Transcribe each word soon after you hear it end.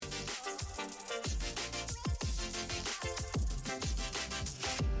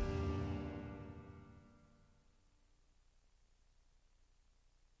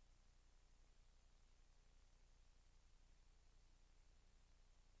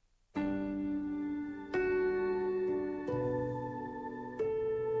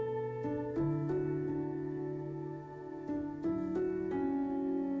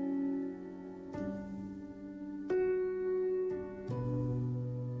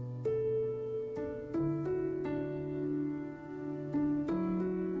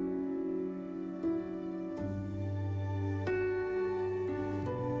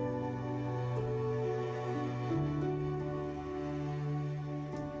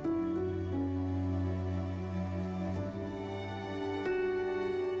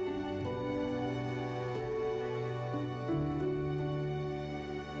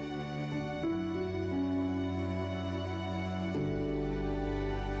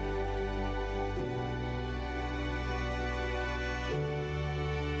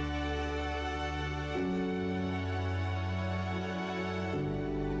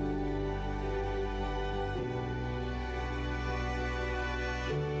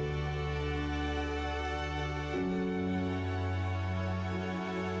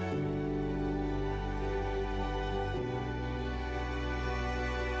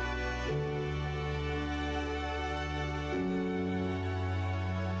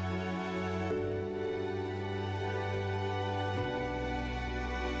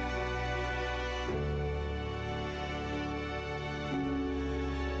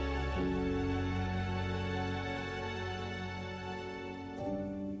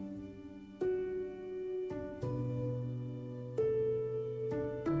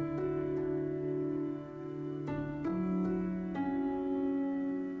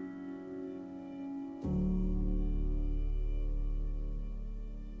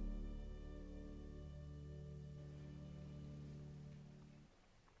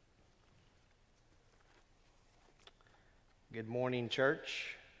Good morning,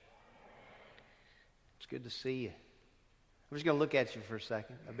 church. It's good to see you. I'm just going to look at you for a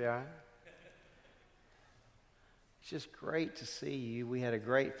second. That'll be all right. It's just great to see you. We had a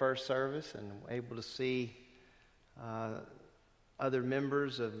great first service and were able to see other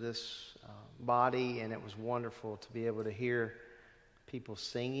members of this body, and it was wonderful to be able to hear people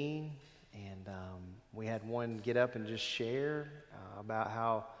singing. And we had one get up and just share about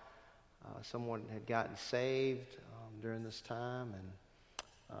how someone had gotten saved during this time,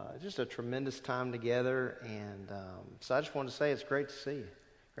 and just a tremendous time together. And so I just wanted to say it's great to see you,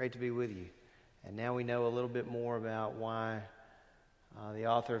 great to be with you. And now we know a little bit more about why the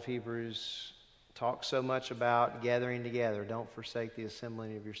author of Hebrews talks so much about gathering together. Don't forsake the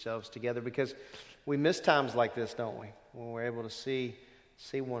assembling of yourselves together, because we miss times like this, don't we? When we're able to see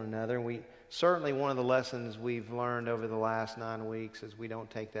one another. And we certainly, one of the lessons we've learned over the last 9 weeks is we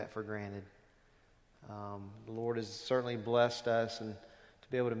don't take that for granted. The Lord has certainly blessed us and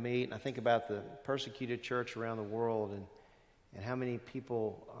to be able to meet. And I think about the persecuted church around the world and how many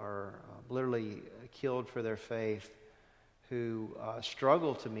people are literally killed for their faith who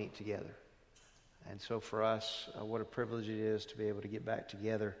struggle to meet together. And so for us, what a privilege it is to be able to get back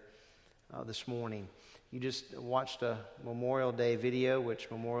together this morning. You just watched a Memorial Day video, which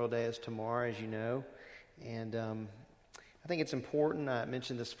Memorial Day is tomorrow, as you know. And I think it's important, I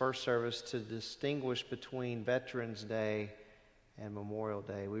mentioned this first service, to distinguish between Veterans Day and Memorial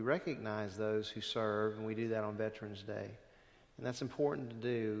Day. We recognize those who serve, and we do that on Veterans Day. And that's important to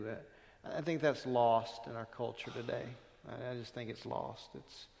do. I think that's lost in our culture today. I just think it's lost.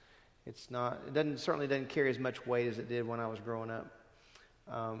 It's not. It certainly doesn't carry as much weight as it did when I was growing up.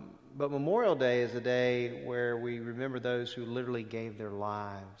 But Memorial Day is a day where we remember those who literally gave their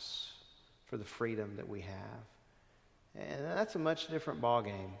lives for the freedom that we have. And that's a much different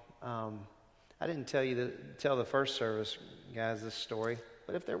ballgame. I didn't tell the first service guys this story,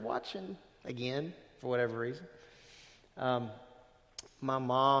 but if they're watching again for whatever reason, my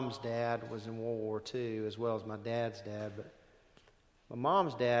mom's dad was in World War II as well as my dad's dad. But my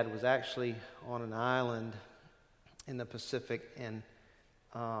mom's dad was actually on an island in the Pacific, and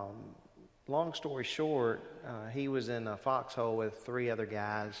long story short, he was in a foxhole with 3 other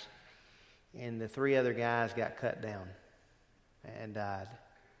guys, and the 3 other guys got cut down and died.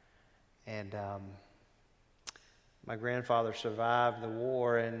 And my grandfather survived the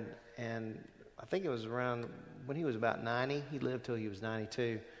war, and I think it was around when he was about 90. He lived till he was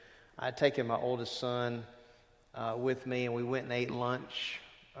 92. I had taken my oldest son with me, and we went and ate lunch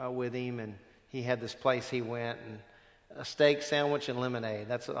with him, and he had this place he went, and a steak sandwich and lemonade.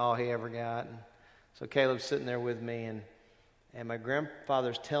 That's all he ever got. And so Caleb's sitting there with me, and my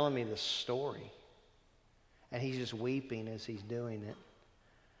grandfather's telling me this story. And he's just weeping as he's doing it.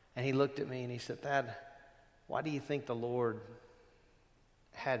 And he looked at me and he said, "Dad, why do you think the Lord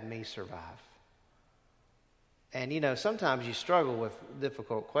had me survive?" And, sometimes you struggle with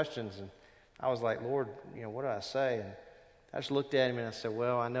difficult questions. And I was like, "Lord, what do I say?" And I just looked at him and I said,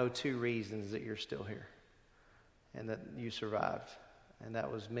 "Well, I know 2 reasons that you're still here and that you survived. And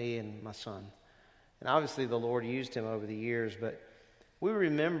that was me and my son." And obviously the Lord used him over the years, but we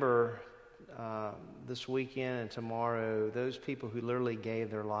remember this weekend and tomorrow those people who literally gave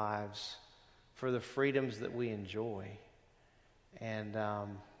their lives for the freedoms that we enjoy. And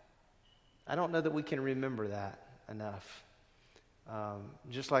I don't know that we can remember that enough.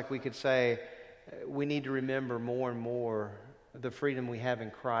 Just like we could say we need to remember more and more the freedom we have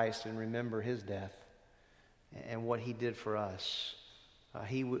in Christ and remember His death and what He did for us.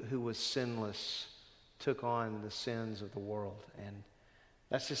 He who was sinless took on the sins of the world. And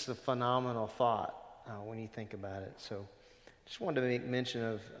that's just a phenomenal thought when you think about it. So just wanted to make mention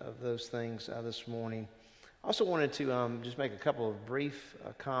of those things this morning. I also wanted to just make a couple of brief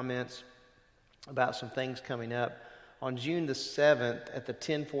comments about some things coming up. On June the 7th at the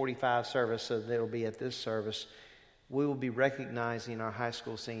 10:45 service, so they'll be at this service, we will be recognizing our high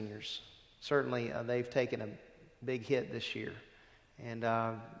school seniors. Certainly they've taken a big hit this year. And,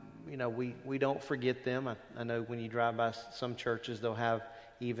 we don't forget them. I know when you drive by some churches, they'll have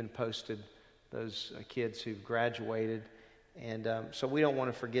even posted those kids who've graduated. And so we don't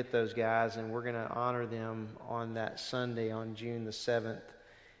want to forget those guys, and we're going to honor them on that Sunday on June the 7th.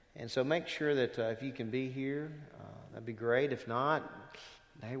 And so make sure that if you can be here, that'd be great. If not,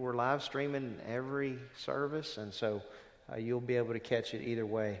 hey, we're live streaming every service, and so you'll be able to catch it either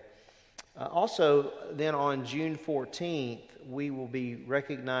way. Also, then on June 14th, we will be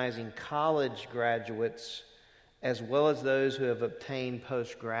recognizing college graduates as well as those who have obtained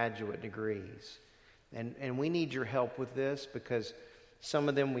postgraduate degrees. And we need your help with this, because some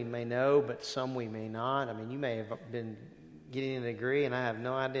of them we may know, but some we may not. I mean, you may have been getting a degree, and I have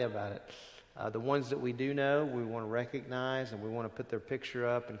no idea about it. The ones that we do know, we want to recognize, and we want to put their picture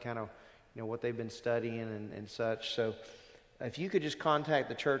up and kind of, what they've been studying and such. So if you could just contact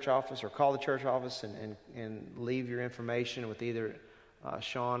the church office or call the church office and leave your information with either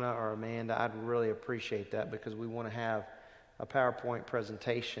Shauna or Amanda, I'd really appreciate that, because we want to have a PowerPoint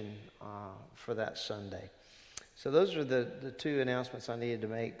presentation for that Sunday. So those are the two announcements I needed to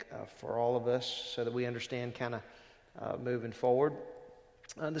make for all of us so that we understand kind of moving forward.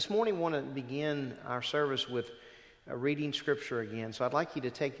 This morning, I want to begin our service with reading Scripture again. So I'd like you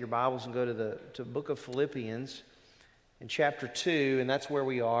to take your Bibles and go to the book of Philippians in chapter 2, and that's where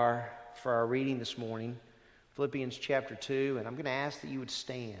we are for our reading this morning. Philippians chapter 2, and I'm going to ask that you would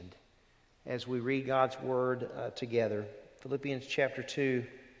stand as we read God's Word together. Philippians chapter 2,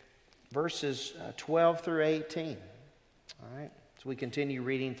 verses 12 through 18. All right, so we continue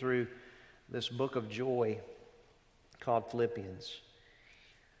reading through this book of joy called Philippians.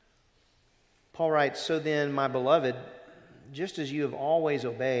 Paul writes, "So then, my beloved, just as you have always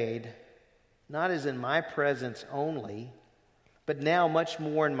obeyed, not as in my presence only, but now much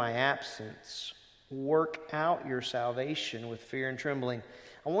more in my absence, work out your salvation with fear and trembling."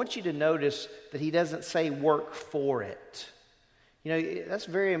 I want you to notice that he doesn't say work for it. That's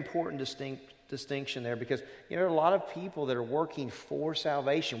a very important distinction there, because there are a lot of people that are working for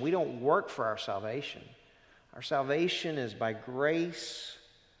salvation. We don't work for our salvation. Our salvation is by grace,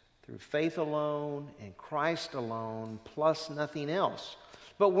 through faith alone, in Christ alone, plus nothing else.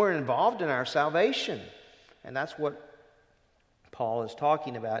 But we're involved in our salvation. And that's what Paul is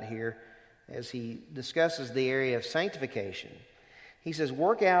talking about here as he discusses the area of sanctification. He says,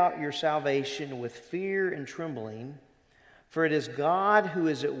 "Work out your salvation with fear and trembling, for it is God who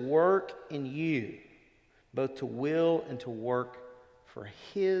is at work in you, both to will and to work for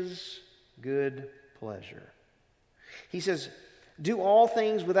His good pleasure." He says, "Do all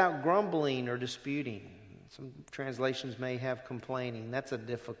things without grumbling or disputing." Some translations may have complaining. That's a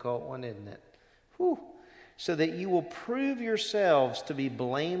difficult one, isn't it? Whew. "So that you will prove yourselves to be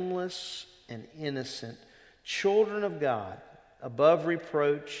blameless and innocent, children of God, above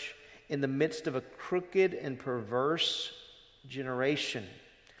reproach, in the midst of a crooked and perverse generation,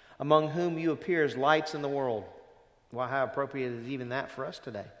 among whom you appear as lights in the world." Well, how appropriate is even that for us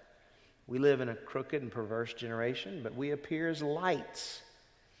today? We live in a crooked and perverse generation, but we appear as lights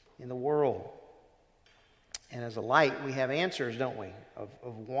in the world. And as a light, we have answers, don't we,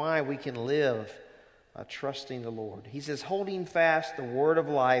 of why we can live trusting the Lord. He says, "Holding fast the word of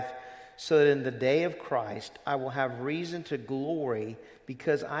life, so that in the day of Christ I will have reason to glory,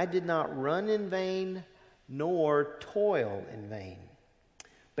 because I did not run in vain, nor toil in vain.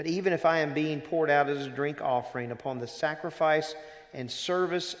 But even if I am being poured out as a drink offering upon the sacrifice and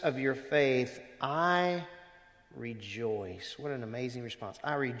service of your faith, I rejoice." What an amazing response.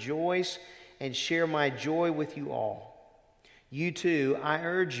 "I rejoice and share my joy with you all. You too, I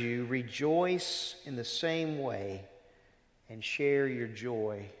urge you, rejoice in the same way and share your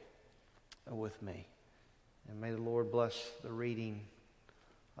joy with me." And may the Lord bless the reading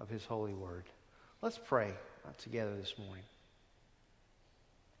of His holy word. Let's pray together this morning.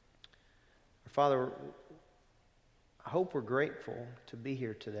 Father, I hope we're grateful to be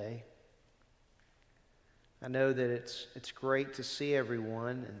here today. I know that it's great to see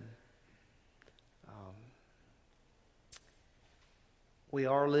everyone, and we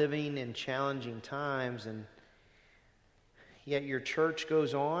are living in challenging times, and yet your church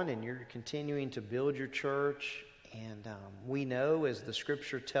goes on, and you're continuing to build your church. And we know, as the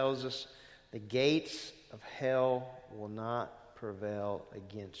Scripture tells us, the gates of hell will not prevail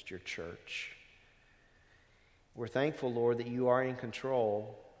against your church. We're thankful, Lord, that you are in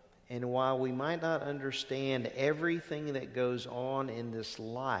control. And while we might not understand everything that goes on in this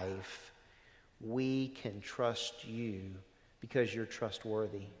life, we can trust you because you're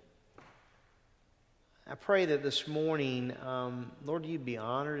trustworthy. I pray that this morning, Lord, you'd be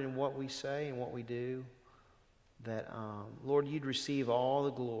honored in what we say and what we do. That, Lord, you'd receive all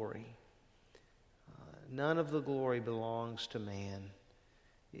the glory. None of the glory belongs to man.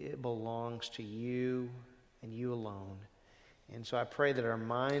 It belongs to you and you alone. And so I pray that our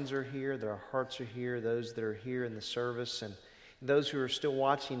minds are here, that our hearts are here, those that are here in the service, and those who are still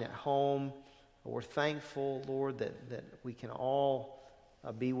watching at home. We're thankful, Lord, that we can all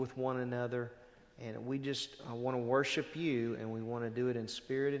be with one another. And we just want to worship you, and we want to do it in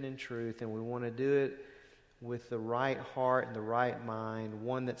spirit and in truth, and we want to do it with the right heart and the right mind,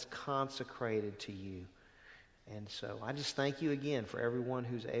 one that's consecrated to you. And so I just thank you again for everyone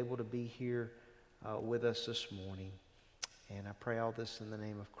who's able to be here with us this morning. And I pray all this in the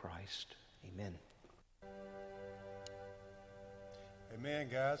name of Christ. Amen. Amen,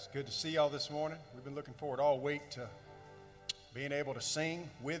 guys. Good to see y'all this morning. We've been looking forward all week to being able to sing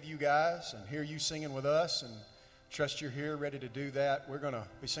with you guys and hear you singing with us, and trust you're here ready to do that. We're going to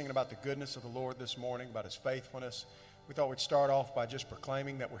be singing about the goodness of the Lord this morning, about His faithfulness. We thought we'd start off by just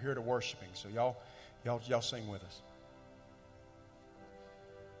proclaiming that we're here to worship Him. So y'all sing with us.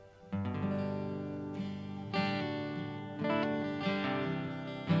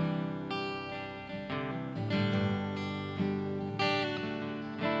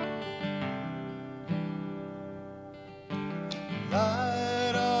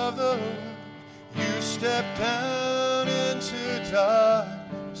 Light of the world, you step down into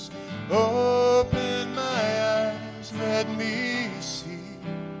darkness. Open my eyes, let me see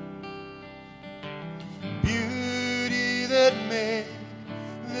beauty that made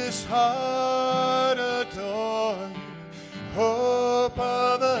this heart adore you. Hope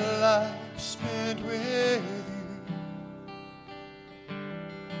of a life spent with you.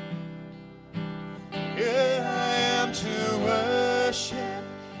 Here I am to worship.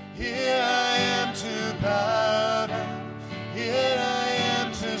 Here I am to bow down. Here I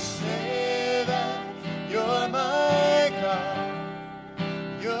am to say that you're my God.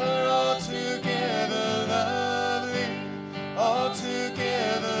 You're altogether lovely,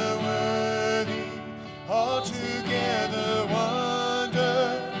 altogether worthy, altogether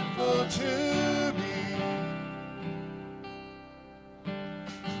wonderful to me.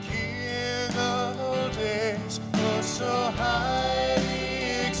 King of all days, oh so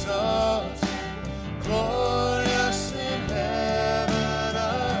highly exalted, glorious in heaven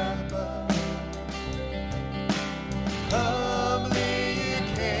above. Humbly you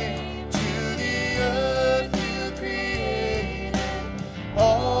came to the earth you created,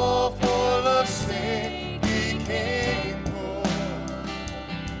 all full of sin became poor.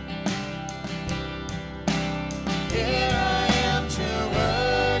 Here I am to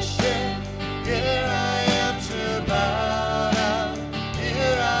worship, here I am to bow down,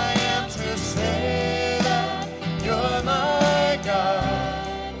 here I am to say that you're my God.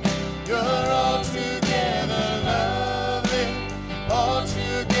 You're altogether lovely,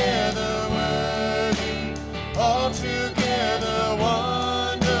 altogether worthy, altogether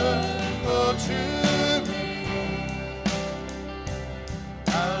wonderful to me.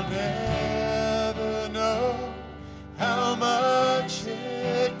 I'll never know how much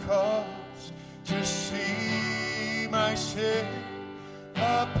it costs to see my sin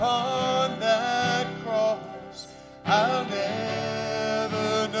upon that cross. I'll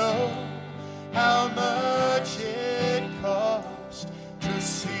never know how much it costs to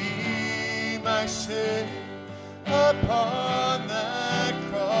see my sin upon that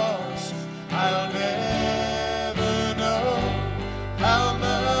cross. I'll never know how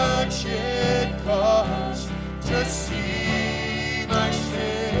much it costs to see my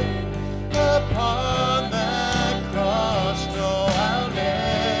sin upon that cross. No, I'll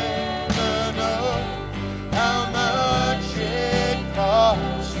never know how much it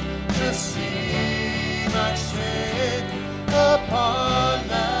costs to see my sin upon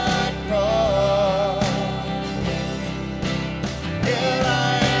that cross. Here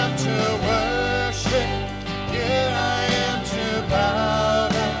I am to worship, here I am to bow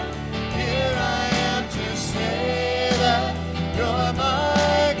down, here I am to say that you're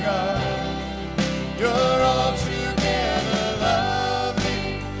my God. You're altogether lovely,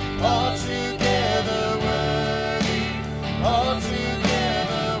 altogether worthy,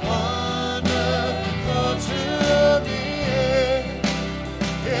 altogether wonderful to me.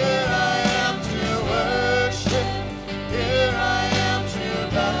 Here I am to worship, here I am to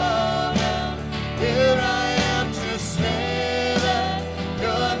bow down, here I am to say that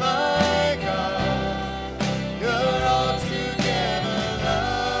you're my God. You're altogether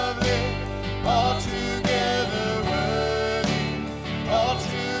lovely, altogether worthy,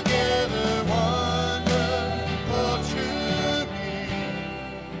 altogether wonderful to me.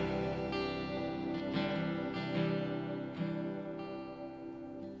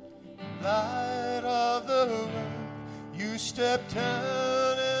 Light of the world, you step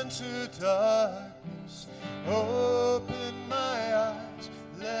down into darkness. Open my eyes,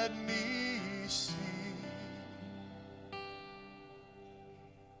 let me see.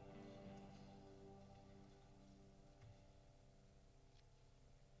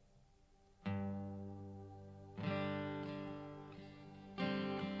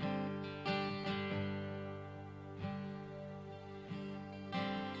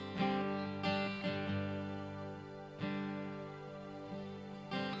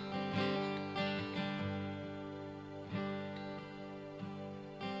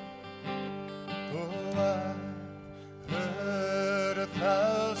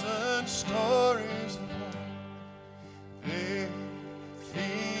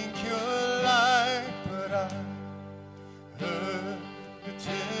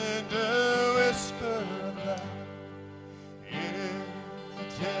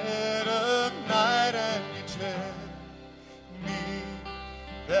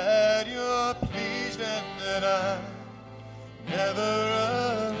 that you're pleased and that I'm never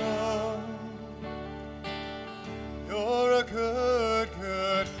alone. You're a good,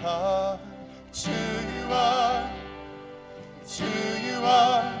 good Father. It's who you are. It's who you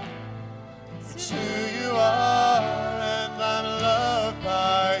are. It's who you are. And I'm loved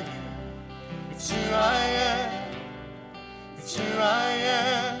by you. It's who I am. It's who I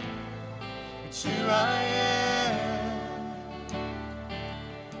am. It's who I am.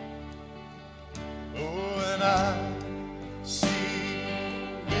 Oh, and I see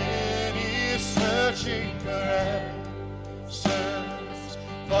many searching for answers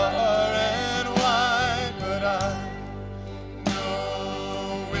far and wide, but I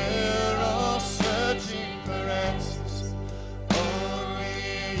know we're all searching for answers. Only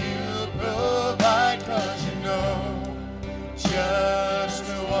you provide, 'cause you know just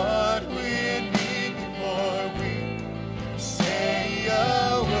what we need before we say a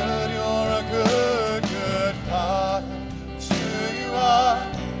word. You're a good, good Father. It's who you are.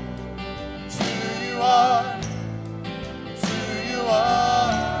 It's who you are. It's who you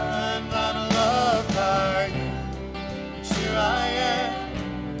are. And I'm loved by you. It's who I am.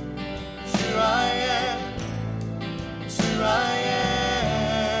 It's who I am. It's who I am.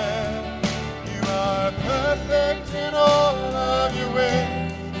 You are perfect in all of your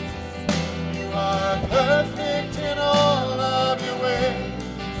ways. You are perfect in all of your ways.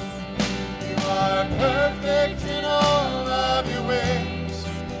 You are perfect in all of your ways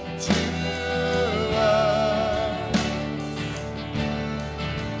to us.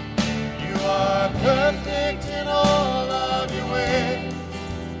 You are perfect in all of your ways.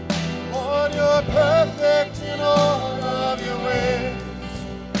 Lord, you're perfect in all of your ways.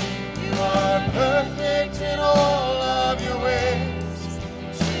 You are perfect in all of your ways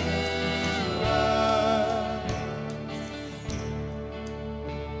to us.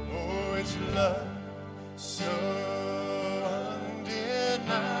 Oh, it's love so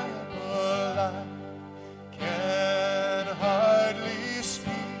undeniable, I can hardly speak.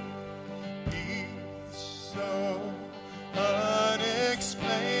 Peace so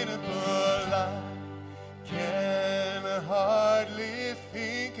unexplainable, I can hardly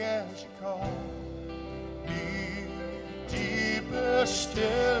think as you call me. Deeper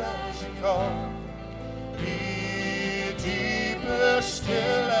still as you call me. Deeper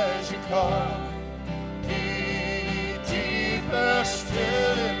still as you call me. Deeper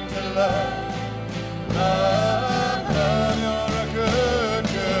still into love. Love, love, you're a good,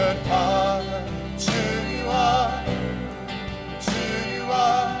 good Father. It's who you are. It's who you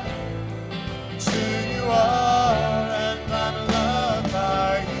are. It's who you are. And I'm loved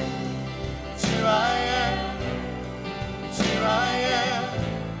by you. It's who I am. It's who I am.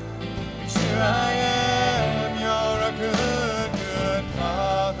 It's who I am. You're a good, good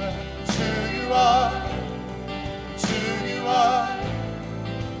Father. It's who you are. It's who you are.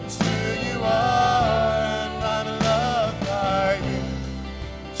 It's who you are. And I'm loved by you.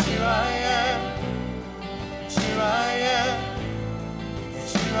 It's who I am. It's who I am.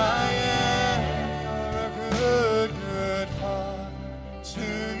 It's who I am. You're a good, good Father. It's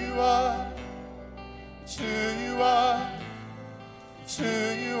who you are. It's who you are. It's who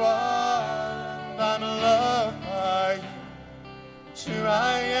you are. And I'm loved by you. It's who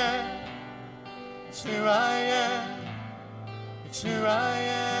I am. It's who I am. It's who I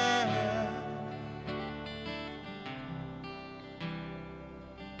am.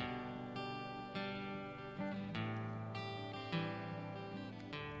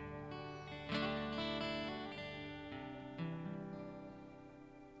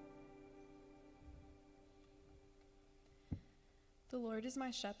 The Lord is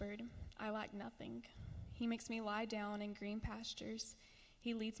my shepherd, I lack nothing. He makes me lie down in green pastures.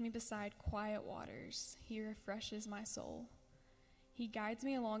 He leads me beside quiet waters. He refreshes my soul. He guides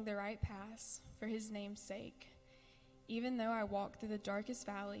me along the right paths for his name's sake. Even though I walk through the darkest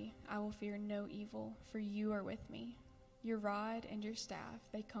valley, I will fear no evil, for you are with me. Your rod and your staff,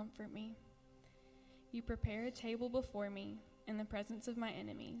 they comfort me. You prepare a table before me in the presence of my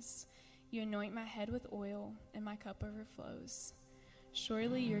enemies. You anoint my head with oil, and my cup overflows.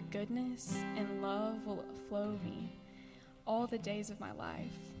 Surely your goodness and love will flow me all the days of my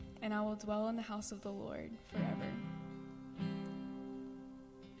life, and I will dwell in the house of the Lord forever.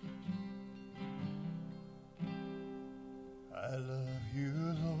 I love you,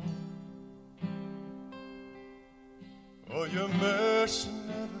 Lord. Oh, your mercy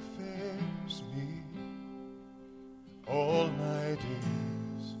never fails me. All my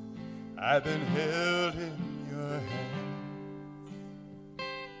days I've been held in your hand.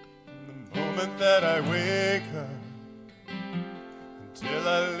 From the moment that I wake up until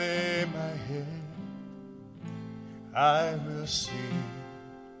I head, I will sing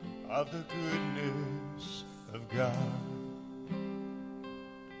of the goodness of God.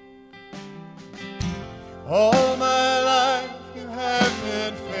 All my life you have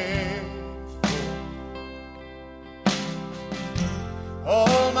been faithful.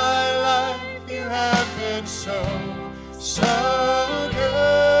 All my life you have been so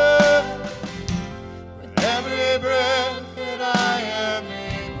good. With every breath that I am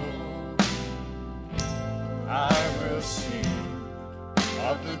able, I will sing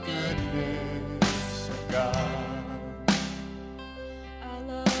of the goodness of God. I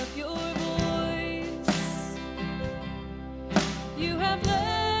love your voice. You have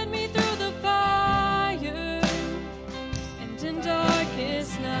led me through the fire, and in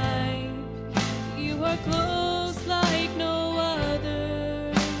darkest night, you are close like no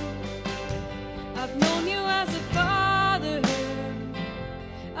other. I've known you as a father,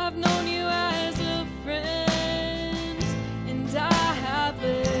 I've known you as a friend, and I have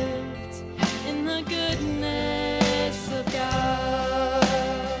lived in the goodness of God.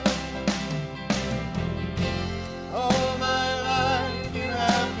 All my life you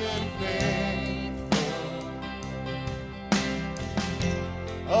have been faithful.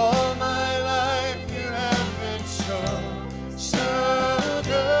 All my life you have been so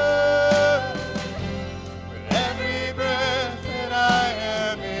good. With every breath that I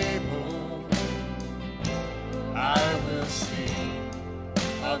am able, I will sing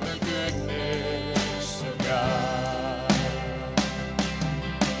of the goodness of God.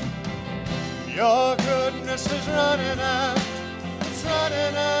 Your goodness is running out, it's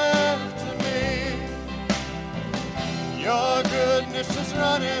running after me. Your goodness is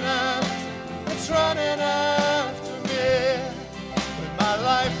running out, it's running after me. With my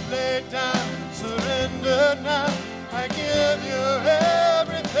life laid down, surrendered now, I give you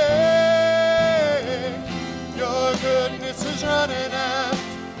everything. Your goodness is running out,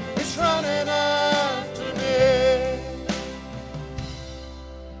 it's running after me.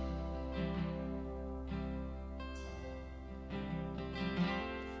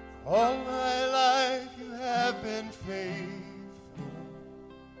 All my life you have been faithful.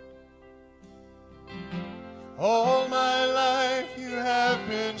 All my life you have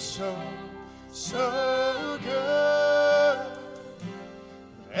been so good.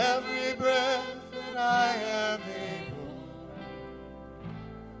 With every breath that I am able,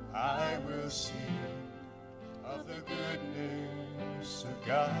 I will sing of the goodness of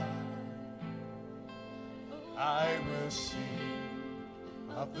God. I will sing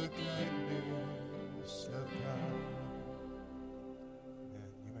of the goodness of God. Amen.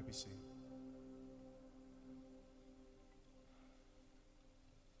 You may be seated.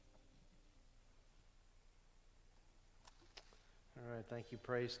 All right, thank you,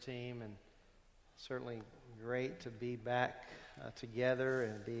 praise team, and certainly great to be back together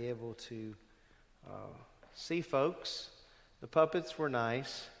and be able to see folks. The puppets were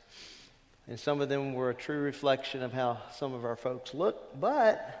nice, and some of them were a true reflection of how some of our folks look,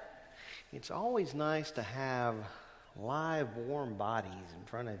 but it's always nice to have live, warm bodies in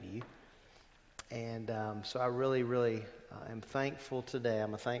front of you. And so I really am thankful today.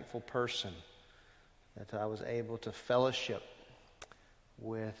 I'm a thankful person that I was able to fellowship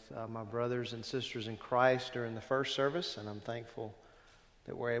with my brothers and sisters in Christ during the first service, and I'm thankful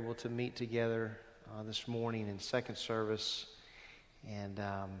that we're able to meet together this morning in second service. And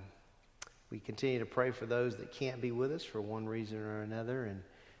we continue to pray for those that can't be with us for one reason or another, and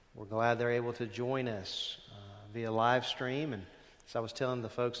we're glad they're able to join us via live stream. And as I was telling the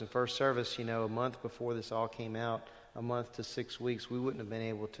folks in first service, you know, a month before this all came out, a month to 6 weeks, we wouldn't have been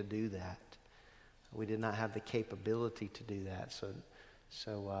able to do that. We did not have the capability to do that.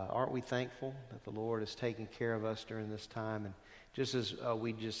 So aren't we thankful that the Lord is taking care of us during this time? And just as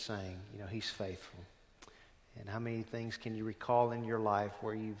we just sang, you know, He's faithful. And how many things can you recall in your life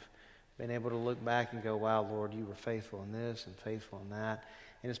where you've been able to look back and go, wow, Lord, you were faithful in this and faithful in that.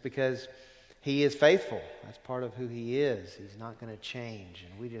 And it's because He is faithful. That's part of who He is. He's not going to change.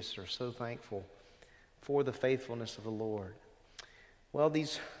 And we just are so thankful for the faithfulness of the Lord. Well,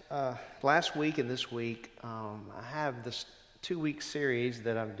 these last week and this week, I have this 2-week series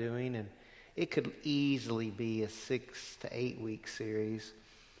that I'm doing, and it could easily be a 6 to 8 week series.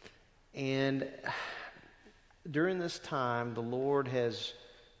 And during this time, the Lord has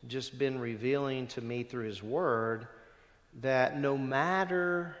just been revealing to me through His Word that no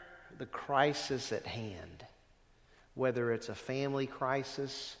matter the crisis at hand, whether it's a family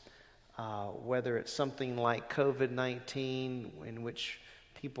crisis, whether it's something like COVID-19, in which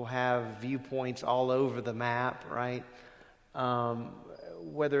people have viewpoints all over the map, right?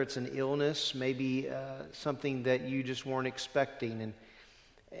 whether it's an illness, maybe something that you just weren't expecting. And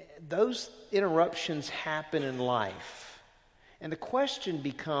those interruptions happen in life. And the question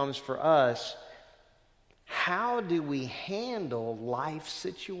becomes for us, how do we handle life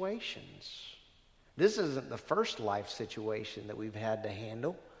situations? This isn't the first life situation that we've had to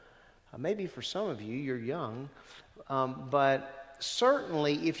handle. Maybe for some of you, you're young. But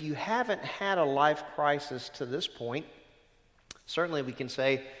certainly, if you haven't had a life crisis to this point, certainly we can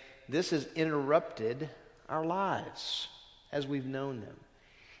say this has interrupted our lives as we've known them.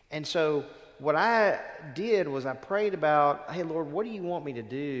 And so what I did was I prayed about, hey, Lord, what do you want me to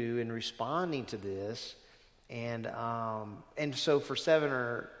do in responding to this? And so for 7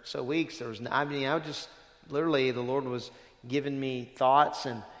 or so weeks, I just literally, the Lord was giving me thoughts,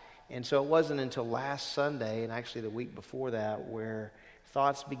 and so it wasn't until last Sunday, and actually the week before that, where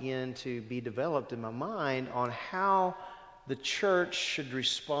thoughts began to be developed in my mind on how the church should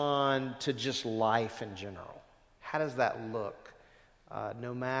respond to just life in general. How does that look?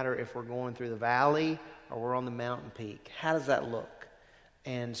 No matter if we're going through the valley or we're on the mountain peak, how does that look?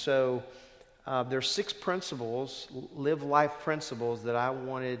 And so there's 6 principles, live life principles, that I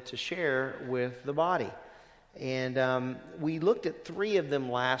wanted to share with the body. And we looked at 3 of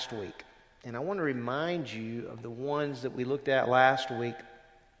them last week. And I want to remind you of the ones that we looked at last week.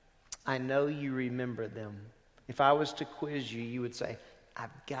 I know you remember them. If I was to quiz you, you would say,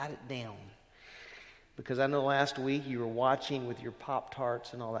 I've got it down. Because I know last week you were watching with your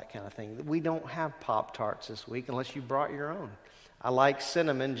Pop-Tarts and all that kind of thing. We don't have Pop-Tarts this week unless you brought your own. I like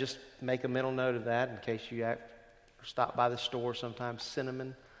cinnamon. Just make a mental note of that in case you stop by the store sometimes.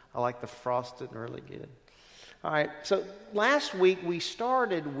 Cinnamon. I like the frosted, really good. All right, so last week we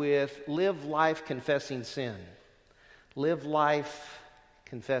started with live life confessing sin. Live life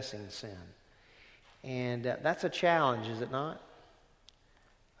confessing sin. And that's a challenge, is it not?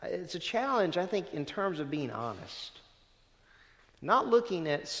 It's a challenge, I think, in terms of being honest. Not looking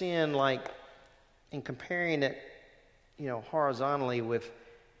at sin like and comparing it, horizontally with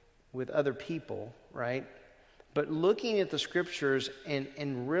other people, right? But looking at the scriptures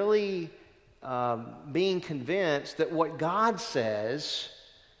and really being convinced that what God says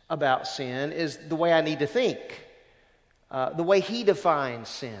about sin is the way I need to think. The way He defines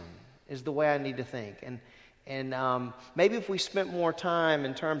sin is the way I need to think. And maybe if we spent more time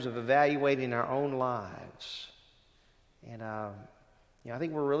in terms of evaluating our own lives. And I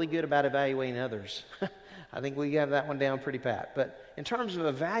think we're really good about evaluating others. I think we have that one down pretty pat. But in terms of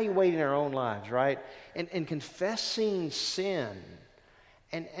evaluating our own lives, right? And confessing sin.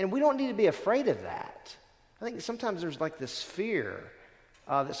 And we don't need to be afraid of that. I think sometimes there's like this fear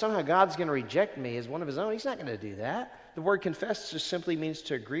that somehow God's going to reject me as one of His own. He's not going to do that. The word confess just simply means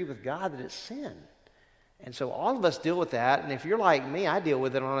to agree with God that it's sin. And so all of us deal with that. And if you're like me, I deal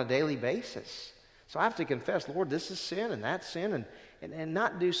with it on a daily basis. So I have to confess, Lord, this is sin and that's sin. And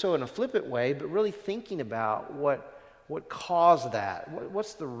not do so in a flippant way, but really thinking about what caused that.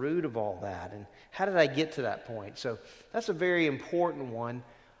 What's the root of all that? And how did I get to that point? So that's a very important one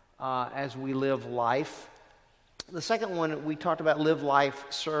as we live life. The second one, we talked about live life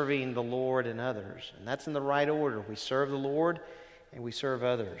serving the Lord and others. And that's in the right order. We serve the Lord and we serve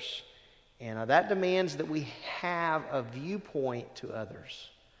others. And that demands that we have a viewpoint to others.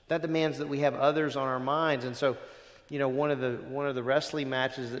 That demands that we have others on our minds. And so, one of the wrestling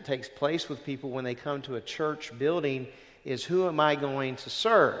matches that takes place with people when they come to a church building is, who am I going to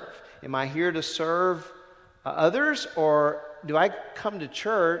serve? Am I here to serve others, or do I come to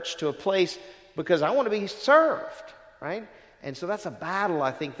church, to a place, because I want to be served, right? And so that's a battle,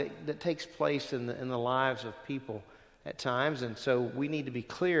 I think, that takes place in the lives of people at times. And so we need to be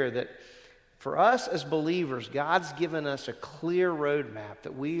clear that for us as believers, God's given us a clear roadmap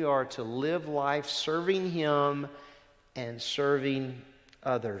that we are to live life serving Him and serving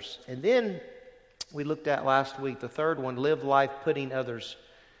others. And then we looked at last week, the third one, live life putting others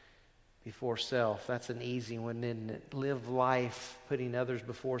before self. That's an easy one, isn't it? Live life putting others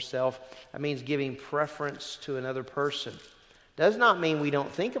before self. That means giving preference to another person. Does not mean we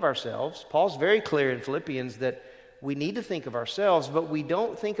don't think of ourselves. Paul's very clear in Philippians that we need to think of ourselves, but we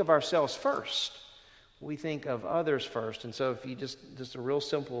don't think of ourselves first. We think of others first. And so if you just a real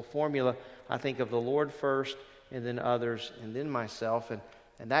simple formula, I think of the Lord first, and then others, and then myself. And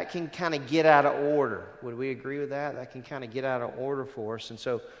that can kind of get out of order. Would we agree with that? That can kind of get out of order for us. And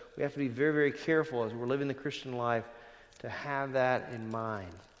so we have to be very, very careful as we're living the Christian life to have that in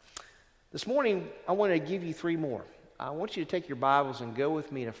mind. This morning, I want to give you 3 more. I want you to take your Bibles and go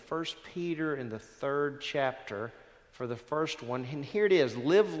with me to 1 Peter in the 3rd chapter for the first one. And here it is,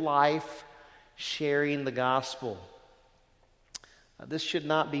 live life sharing the gospel. This should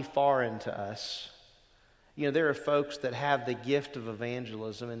not be foreign to us. You know, there are folks that have the gift of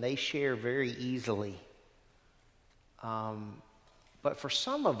evangelism and they share very easily. But for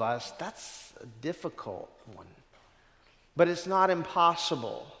some of us, that's a difficult one. But it's not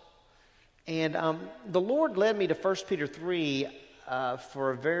impossible. And the Lord led me to 1 Peter 3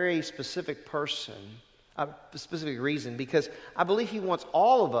 for a very specific specific reason, because I believe He wants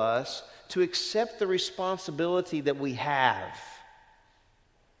all of us to accept the responsibility that we have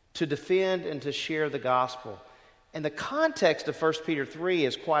to defend and to share the gospel. And the context of 1 Peter 3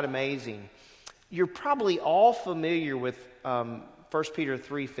 is quite amazing. You're probably all familiar with 1 Peter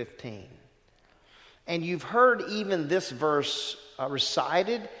 3:15. And you've heard even this verse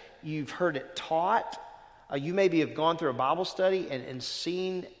recited. You've heard it taught. You maybe have gone through a Bible study and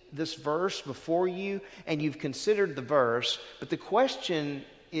seen this verse before you, and you've considered the verse. But the question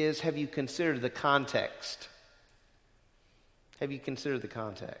is, have you considered the context? Have you considered the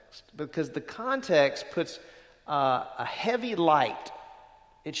context? Because the context puts a heavy light.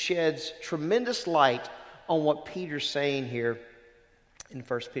 It sheds tremendous light on what Peter's saying here in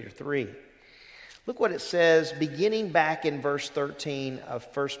 1 Peter 3. Look what it says beginning back in verse 13 of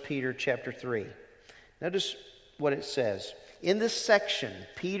 1 Peter chapter 3. Notice what it says. In this section,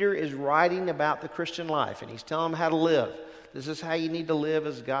 Peter is writing about the Christian life, and he's telling them how to live. This is how you need to live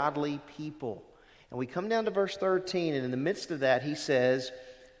as godly people. And we come down to verse 13, and in the midst of that, he says,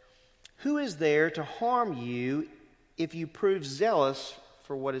 "Who is there to harm you if you prove zealous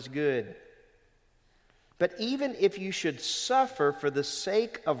for what is good? But even if you should suffer for the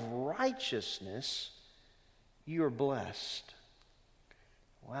sake of righteousness, you are blessed."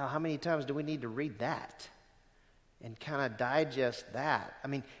 Wow, how many times do we need to read that and kind of digest that? I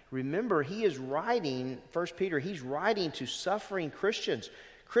mean, remember, he is writing, 1 Peter, he's writing to suffering Christians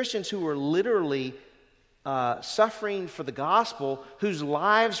who were literally suffering for the gospel, whose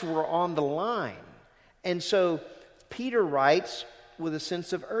lives were on the line. And so Peter writes with a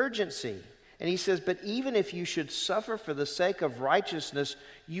sense of urgency. And he says, but even if you should suffer for the sake of righteousness,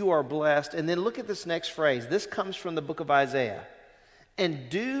 you are blessed. And then look at this next phrase. This comes from the book of Isaiah. And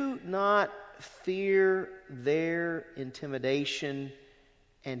do not fear their intimidation,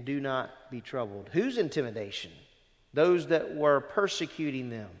 and do not be troubled. Whose intimidation? Those that were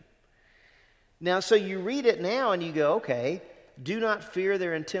persecuting them. Now, so you read it now and you go, okay, do not fear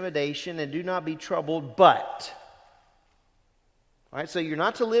their intimidation and do not be troubled, but. All right, so you're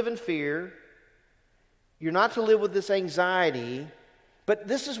not to live in fear. You're not to live with this anxiety. But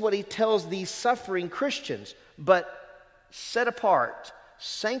this is what he tells these suffering Christians. But set apart,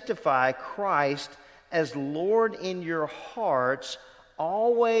 sanctify Christ as Lord in your hearts,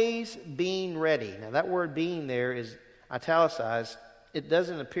 always being ready. Now that word being there is italicized. It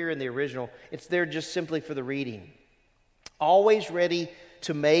doesn't appear in the original. It's there just simply for the reading. Always ready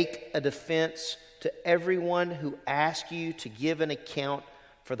to make a defense to everyone who asks you to give an account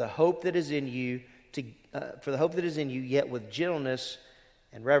for the hope that is in you, yet with gentleness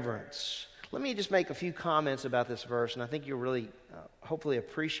and reverence. Let me just make a few comments about this verse, and I think you'll really hopefully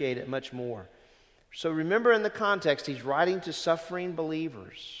appreciate it much more. So remember, in the context, he's writing to suffering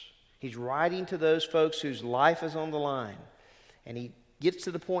believers. He's writing to those folks whose life is on the line. And he gets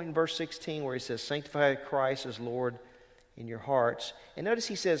to the point in verse 16 where he says, sanctify Christ as Lord in your hearts. And notice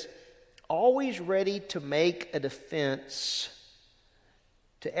he says, always ready to make a defense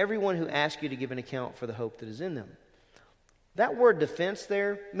to everyone who asks you to give an account for the hope that is in them. That word defense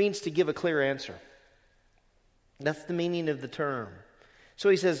there means to give a clear answer. That's the meaning of the term. So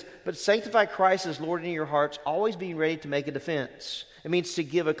he says, but sanctify Christ as Lord in your hearts, always being ready to make a defense. It means to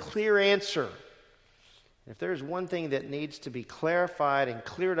give a clear answer. If there's one thing that needs to be clarified and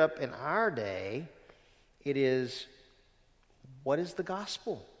cleared up in our day, it is, what is the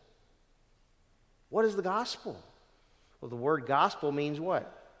gospel? What is the gospel? Well, the word gospel means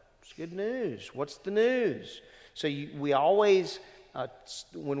what? It's good news. What's the news? So we always,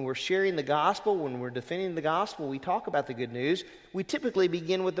 when we're sharing the gospel, when we're defending the gospel, we talk about the good news. We typically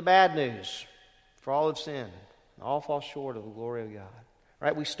begin with the bad news. For all have sinned, all fall short of the glory of God.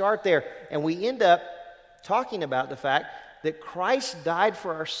 Right? We start there, and we end up talking about the fact that Christ died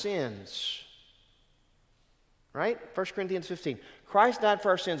for our sins. Right? 1 Corinthians 15. Christ died for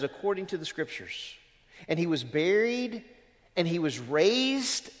our sins according to the Scriptures. And he was buried, and he was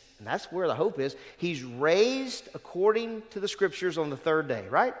raised, and that's where the hope is. He's raised according to the Scriptures on the third day,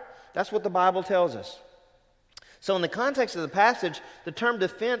 right? That's what the Bible tells us. So in the context of the passage, the term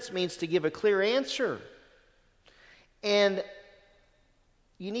defense means to give a clear answer. And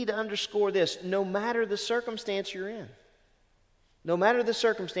you need to underscore this, no matter the circumstance you're in. No matter the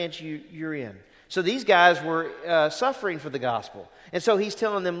circumstance you're in. So these guys were suffering for the gospel. And so he's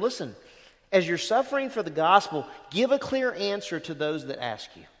telling them, listen, as you're suffering for the gospel, give a clear answer to those that ask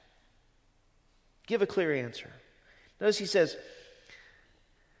you. Give a clear answer. Notice he says,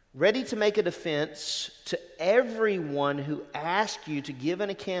 ready to make a defense to everyone who asks you to give an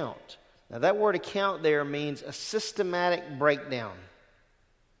account. Now that word account there means a systematic breakdown.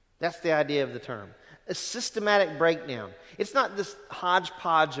 That's the idea of the term. A systematic breakdown. It's not this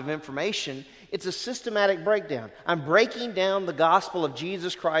hodgepodge of information. It's a systematic breakdown. I'm breaking down the gospel of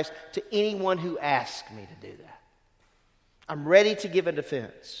Jesus Christ to anyone who asks me to do that. I'm ready to give a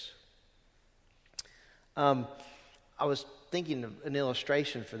defense. I was thinking of an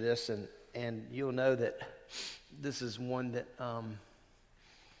illustration for this, and you'll know that this is one that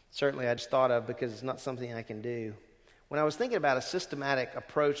certainly I just thought of because it's not something I can do. When I was thinking about a systematic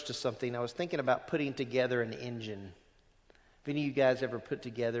approach to something, I was thinking about putting together an engine. Have any of you guys ever put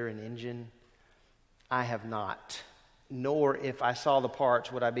together an engine? I have not. Nor if I saw the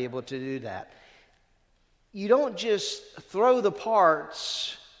parts would I be able to do that. You don't just throw the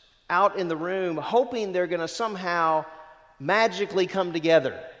parts out in the room hoping they're going to somehow magically come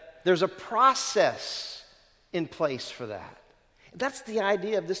together. There's a process in place for that. That's the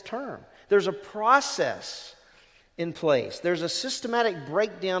idea of this term. There's a process in place. There's a systematic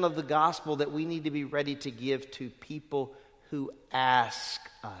breakdown of the gospel that we need to be ready to give to people who ask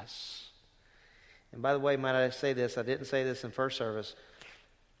us. And by the way, might I say this? I didn't say this in first service.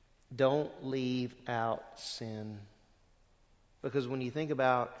 Don't leave out sin. Because when you think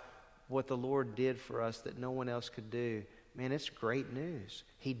about what the Lord did for us that no one else could do, man, it's great news.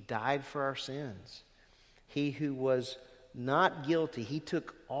 He died for our sins. He who was not guilty, he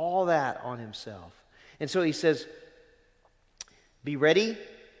took all that on himself. And so he says, be ready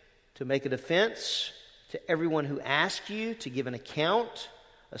to make a defense to everyone who asks you to give an account,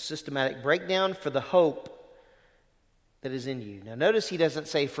 a systematic breakdown for the hope that is in you. Now notice he doesn't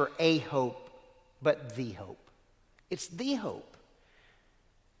say for a hope, but the hope. It's the hope.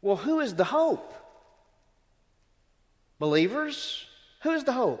 Well, who is the hope? Believers? Who is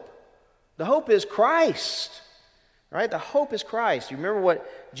the hope? The hope is Christ. Right? The hope is Christ. You remember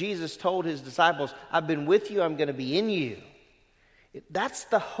what Jesus told his disciples? I've been with you, I'm going to be in you. That's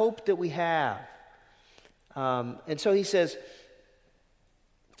the hope that we have. And so he says,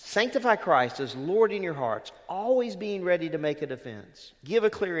 sanctify Christ as Lord in your hearts, always being ready to make a defense. Give a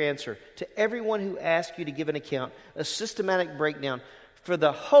clear answer to everyone who asks you to give an account, a systematic breakdown for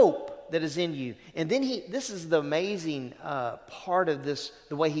the hope that is in you. And then this is the amazing part of this,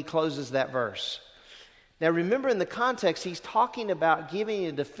 the way he closes that verse. Now remember, in the context, he's talking about giving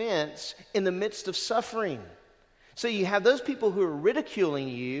a defense in the midst of suffering. So you have those people who are ridiculing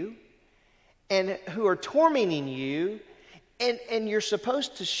you and who are tormenting you, and you're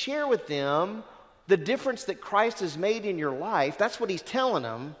supposed to share with them the difference that Christ has made in your life. That's what he's telling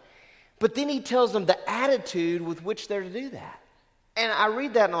them. But then he tells them the attitude with which they're to do that. And I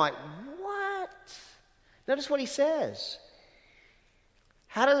read that and I'm like, what? Notice what he says.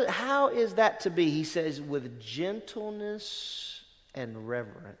 How is that to be? He says, with gentleness and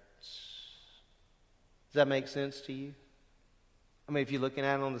reverence. Does that make sense to you? I mean, if you're looking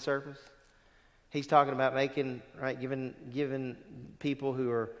at it on the surface, he's talking about giving people who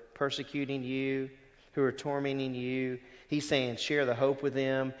are persecuting you, who are tormenting you. He's saying, share the hope with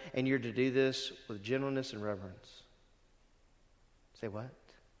them, and you're to do this with gentleness and reverence. Say what?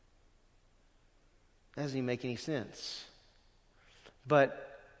 That doesn't even make any sense.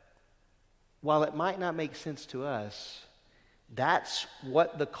 But while it might not make sense to us, that's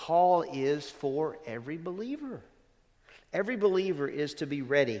what the call is for every believer. Every believer is to be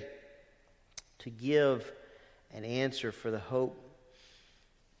ready to give an answer for the hope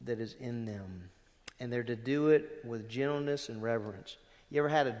that is in them. And they're to do it with gentleness and reverence. You ever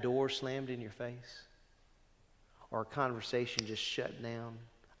had a door slammed in your face? Or a conversation just shut down?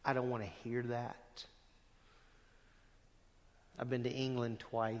 I don't want to hear that. I've been to England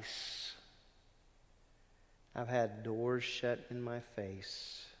twice. I've had doors shut in my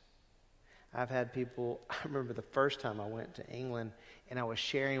face. I've had people, I remember the first time I went to England and I was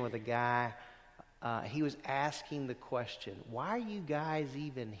sharing with a guy. He was asking the question, why are you guys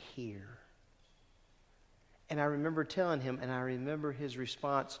even here? And I remember telling him, and I remember his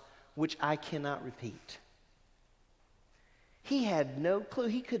response, which I cannot repeat. He had no clue.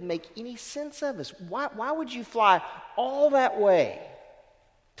 He couldn't make any sense of us. Why would you fly all that way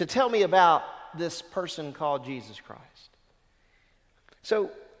to tell me about this person called Jesus Christ?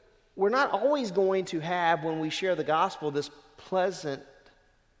 So we're not always going to have, when we share the gospel, this pleasant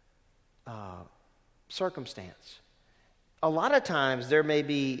circumstance. A lot of times there may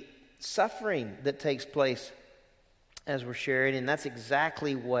be suffering that takes place as we're sharing, and that's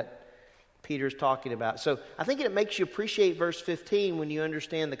exactly what Peter's talking about. So I think it makes you appreciate verse 15 when you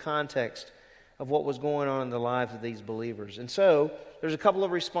understand the context of what was going on in the lives of these believers. And so there's a couple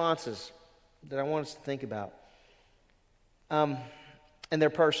of responses that I want us to think about. And they're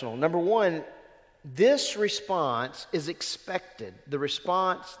personal. Number one, this response is expected. The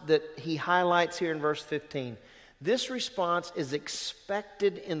response that he highlights here in verse 15. This response is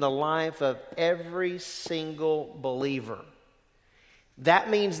expected in the life of every single believer. That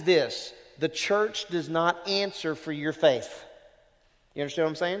means this: the church does not answer for your faith. You understand what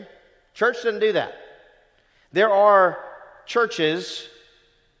I'm saying? Church doesn't do that. There are churches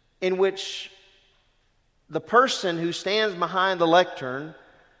in which the person who stands behind the lectern,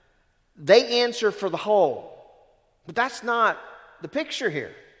 they answer for the whole. But that's not the picture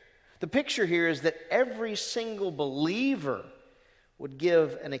here. The picture here is that every single believer would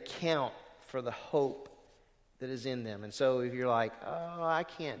give an account for the hope that is in them. And so if you're like, oh, I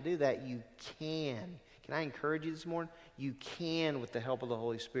can't do that, you can. Can I encourage you this morning? You can, with the help of the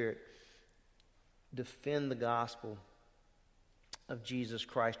Holy Spirit, defend the gospel of Jesus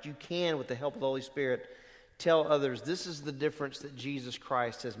Christ. You can, with the help of the Holy Spirit, tell others, this is the difference that Jesus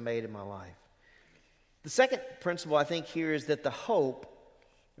Christ has made in my life. The second principle I think here is that the hope,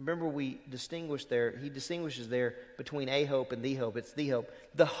 remember we distinguished there, he distinguishes there between a hope and the hope. It's the hope.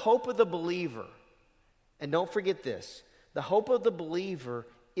 The hope of the believer, and don't forget this, the hope of the believer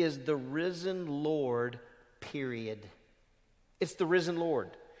is the risen Lord, period. It's the risen Lord.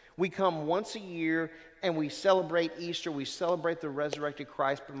 We come once a year and we celebrate Easter, we celebrate the resurrected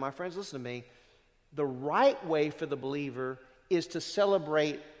Christ. But my friends, listen to me. The right way for the believer is to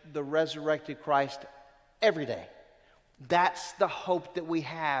celebrate the resurrected Christ every day. That's the hope that we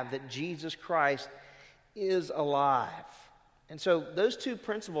have, that Jesus Christ is alive. And so those two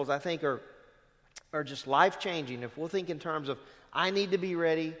principles, I think, are just life-changing. If we'll think in terms of, I need to be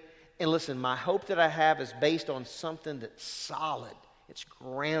ready, and listen, my hope that I have is based on something that's solid. It's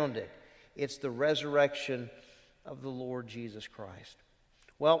grounded. It's the resurrection of the Lord Jesus Christ.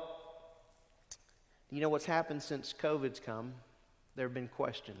 Well, you know what's happened since COVID's come? There have been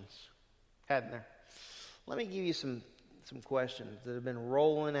questions, hadn't there? Let me give you some questions that have been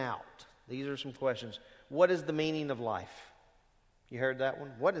rolling out. These are some questions. What is the meaning of life? You heard that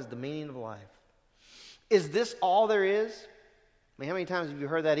one? What is the meaning of life? Is this all there is? I mean, how many times have you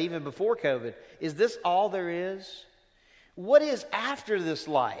heard that even before COVID? Is this all there is? What is after this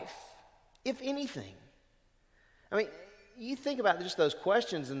life, if anything? I mean, you think about just those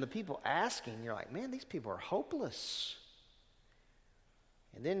questions and the people asking, you're like, man, these people are hopeless.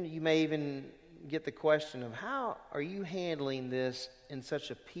 And then you may even get the question of, how are you handling this in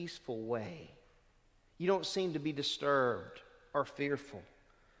such a peaceful way? You don't seem to be disturbed or fearful.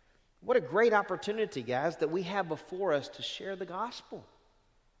 What a great opportunity, guys, that we have before us to share the gospel.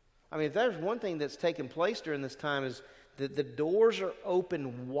 I mean, if there's one thing that's taken place during this time, is that the doors are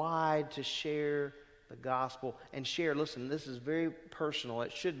open wide to share the gospel and share. Listen, this is very personal.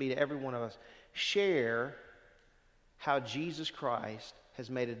 It should be to every one of us. Share how Jesus Christ has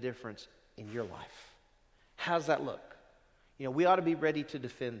made a difference in your life. How does that look? You know, we ought to be ready to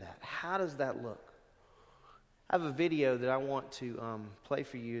defend that. How does that look? I have a video that I want to play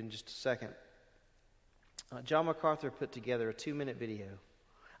for you in just a second. John MacArthur put together a 2-minute video.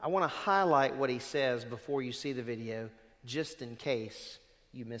 I want to highlight what he says before you see the video, just in case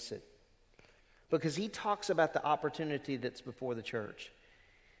you miss it. Because he talks about the opportunity that's before the church.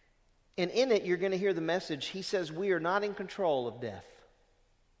 And in it, you're going to hear the message. He says, we are not in control of death.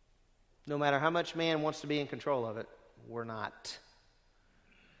 No matter how much man wants to be in control of it, we're not.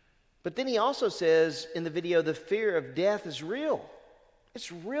 But then he also says in the video, the fear of death is real.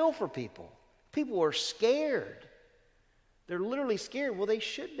 It's real for people. People are scared. They're literally scared. Well, they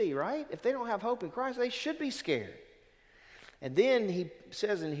should be, right? If they don't have hope in Christ, they should be scared. And then he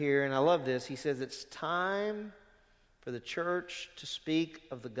says in here, and I love this, he says it's time for the church to speak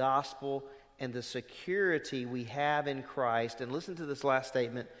of the gospel and the security we have in Christ. And listen to this last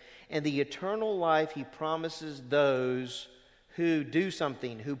statement. And the eternal life he promises those who do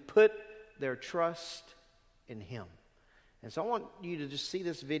something, who put their trust in him. And so I want you to just see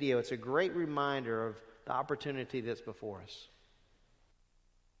this video. It's a great reminder of the opportunity that's before us.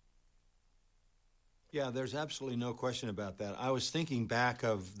 Yeah, there's absolutely no question about that. I was thinking back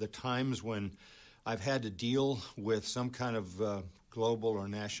of the times when I've had to deal with some kind of global or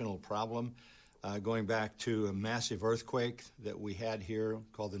national problem, going back to a massive earthquake that we had here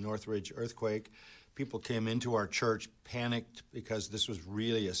called the Northridge earthquake. People came into our church panicked because this was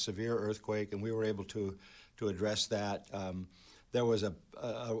really a severe earthquake, and we were able to address that. There was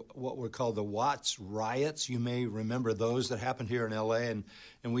what were called the Watts riots. You may remember those that happened here in L.A.,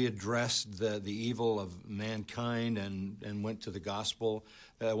 and we addressed the evil of mankind and went to the gospel.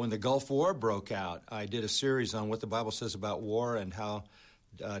 When the Gulf War broke out, I did a series on what the Bible says about war and how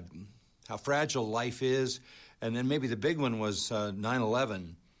fragile life is. And then maybe the big one was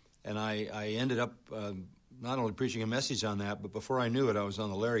 9/11, and I ended up not only preaching a message on that, but before I knew it, I was on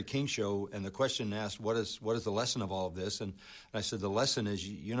the Larry King Show, and the question asked, what is the lesson of all of this? And I said, the lesson is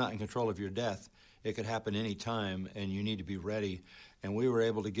you're not in control of your death. It could happen any time, and you need to be ready. And we were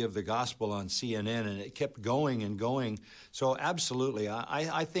able to give the gospel on CNN, and it kept going and going. So absolutely,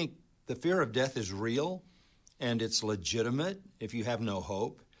 I think the fear of death is real, and it's legitimate if you have no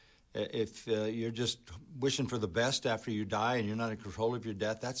hope. If you're just wishing for the best after you die and you're not in control of your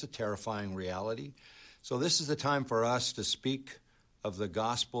death, that's a terrifying reality. So this is the time for us to speak of the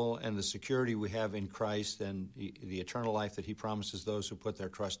gospel and the security we have in Christ and the eternal life that he promises those who put their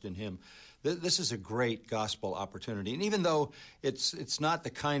trust in him. This is a great gospel opportunity. And even though it's not the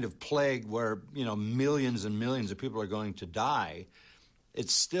kind of plague where, millions and millions of people are going to die,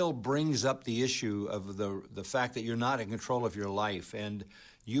 it still brings up the issue of the fact that you're not in control of your life. And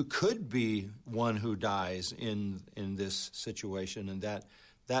you could be one who dies in this situation, and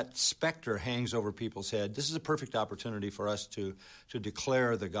that specter hangs over people's head. This is a perfect opportunity for us to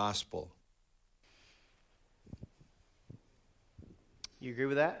declare the gospel. You agree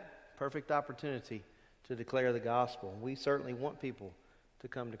with that? Perfect opportunity to declare the gospel. We certainly want people to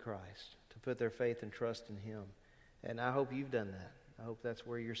come to Christ, to put their faith and trust in him. And I hope you've done that. I hope that's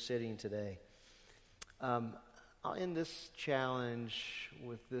where you're sitting today. I'll end this challenge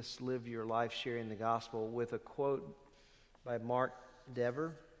with this Live Your Life Sharing the Gospel with a quote by Mark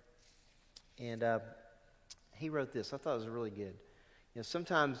Dever. And he wrote this. I thought it was really good.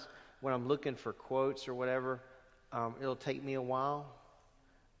 Sometimes when I'm looking for quotes or whatever, it'll take me a while.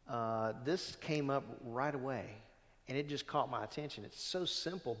 This came up right away, and it just caught my attention. It's so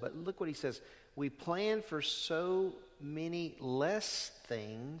simple, but look what he says. We plan for so many less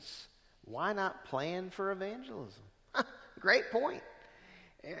things. Why not plan for evangelism? Great point.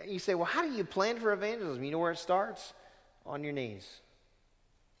 You say, well, how do you plan for evangelism? You know where it starts? On your knees.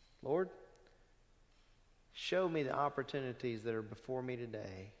 Lord, show me the opportunities that are before me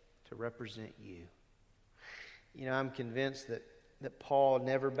today to represent you. I'm convinced that Paul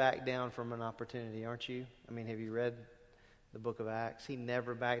never backed down from an opportunity, aren't you? I mean, have you read the book of Acts? He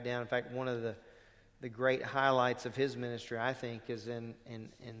never backed down. In fact, one of the great highlights of his ministry, I think, is in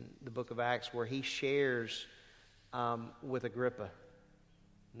the book of Acts, where he shares with Agrippa.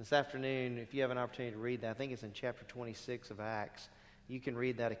 And this afternoon, if you have an opportunity to read that, I think it's in chapter 26 of Acts, you can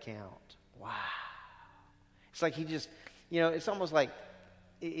read that account. Wow. It's like he just, it's almost like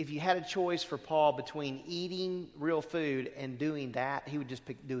if you had a choice for Paul between eating real food and doing that, he would just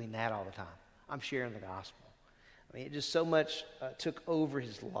pick doing that all the time. I'm sharing the gospel. I mean, it just so much took over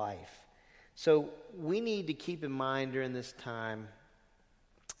his life. So we need to keep in mind during this time,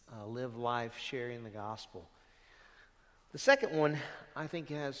 live life sharing the gospel. The second one, I think,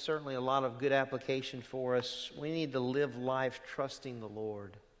 has certainly a lot of good application for us. We need to live life trusting the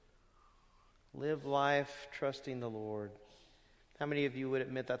Lord. Live life trusting the Lord. How many of you would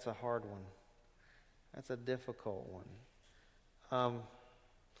admit that's a hard one? That's a difficult one.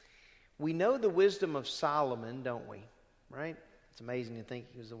 We know the wisdom of Solomon, don't we? Right? It's amazing to think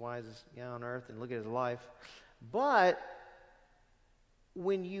he was the wisest guy on earth, and look at his life. But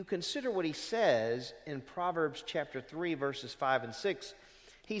when you consider what he says in Proverbs chapter 3, verses 5 and 6,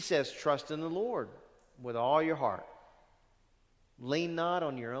 he says, trust in the Lord with all your heart. Lean not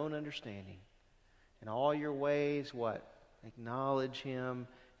on your own understanding. In all your ways, what? Acknowledge him,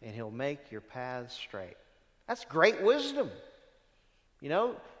 and he'll make your paths straight. That's great wisdom.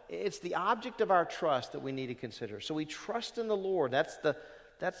 It's the object of our trust that we need to consider. So we trust in the Lord. That's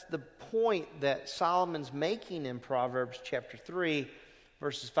the point that Solomon's making in Proverbs chapter 3,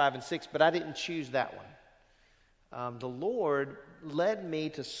 verses 5 and 6, but I didn't choose that one. The Lord led me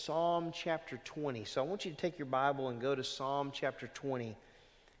to Psalm chapter 20. So I want you to take your Bible and go to Psalm chapter 20.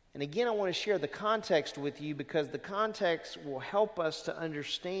 And again, I want to share the context with you because the context will help us to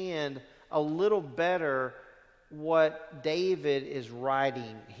understand a little better what David is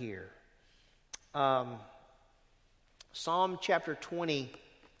writing here. Psalm chapter 20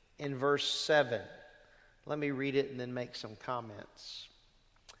 in verse 7. Let me read it and then make some comments.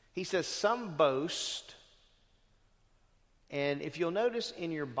 He says, some boast, and if you'll notice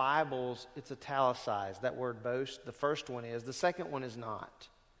in your Bibles, it's italicized, that word boast. The first one is, the second one is not.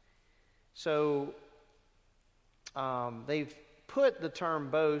 So they've put the term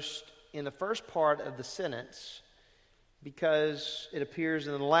boast in the first part of the sentence, because it appears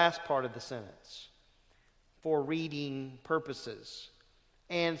in the last part of the sentence for reading purposes.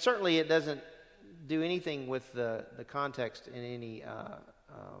 And certainly it doesn't do anything with the context in any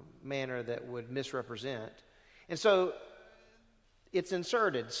manner that would misrepresent. And so it's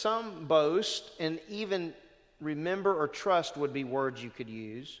inserted. Some boast, and even remember or trust would be words you could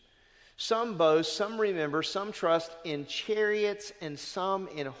use. Some boast, some remember, some trust in chariots, and some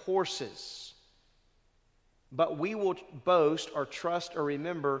in horses. But we will boast or trust or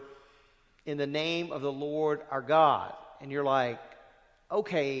remember in the name of the Lord our God. And you're like,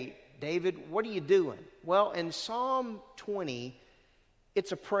 okay, David, what are you doing? Well, in Psalm 20,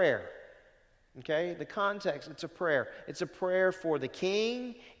 it's a prayer. Okay? The context, it's a prayer. It's a prayer for the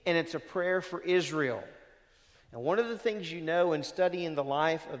king, and it's a prayer for Israel. And one of the things you know in studying the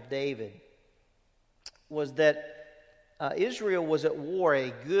life of David was that Israel was at war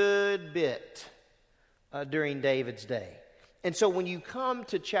a good bit during David's day. And so when you come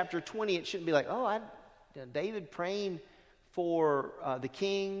to chapter 20, it shouldn't be like, David praying for the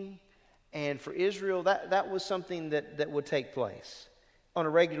king and for Israel. That was something that would take place on a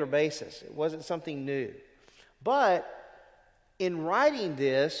regular basis. It wasn't something new. But in writing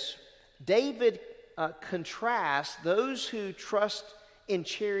this, David contrasts those who trust in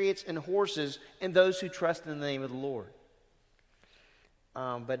chariots and horses and those who trust in the name of the Lord.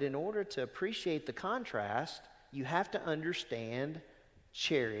 But in order to appreciate the contrast, you have to understand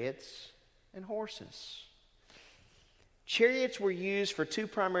chariots and horses. Chariots were used for two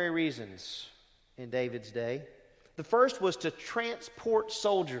primary reasons in David's day. The first was to transport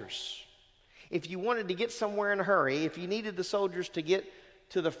soldiers. If you wanted to get somewhere in a hurry, if you needed the soldiers to get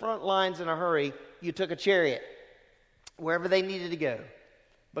to the front lines in a hurry, you took a chariot wherever they needed to go.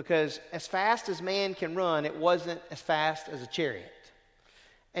 Because as fast as man can run, it wasn't as fast as a chariot.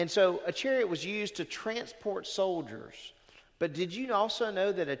 And so a chariot was used to transport soldiers. But did you also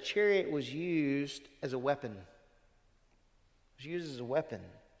know that a chariot was used as a weapon? It was used as a weapon.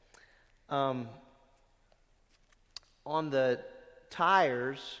 On the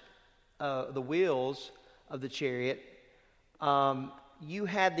tires, the wheels of the chariot, you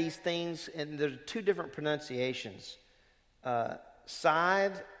had these things, and there's two different pronunciations.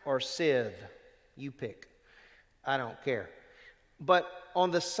 Scythe or scythe. You pick. I don't care. But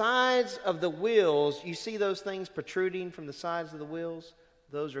on the sides of the wheels, you see those things protruding from the sides of the wheels?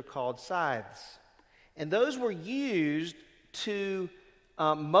 Those are called scythes. And those were used to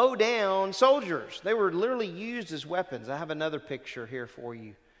mow down soldiers. They were literally used as weapons. I have another picture here for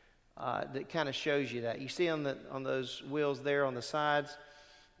you that kind of shows you that. You see on those wheels there on the sides,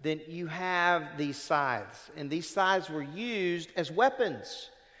 then you have these scythes. And these scythes were used as weapons.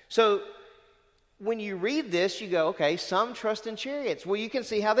 So when you read this, you go, okay, some trust in chariots. Well, you can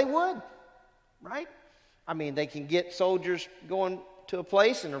see how they would, right? I mean, they can get soldiers going to a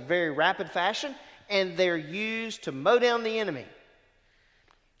place in a very rapid fashion, and they're used to mow down the enemy.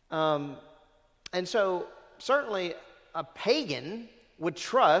 And so certainly a pagan would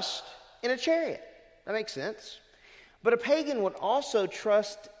trust in a chariot. That makes sense. But a pagan would also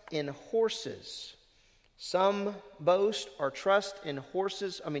trust in horses. Some boast or trust in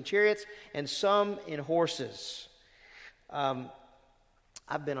chariots, and some in horses.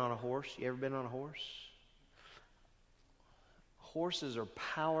 I've been on a horse. You ever been on a horse? Horses are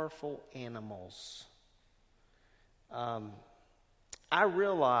powerful animals. I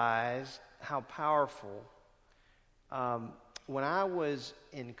realized how powerful. When I was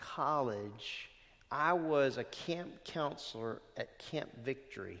in college, I was a camp counselor at Camp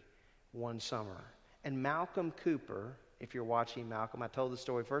Victory one summer. And Malcolm Cooper, if you're watching Malcolm, I told the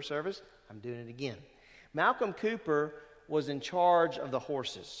story first service, I'm doing it again. Malcolm Cooper was in charge of the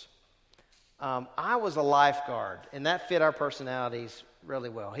horses. I was a lifeguard, and that fit our personalities really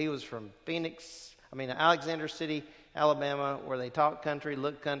well. He was from Alexander City, Alabama, where they talk country,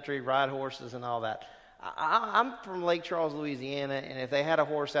 look country, ride horses, and all that. I'm from Lake Charles, Louisiana, and if they had a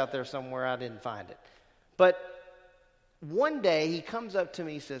horse out there somewhere, I didn't find it. But one day, he comes up to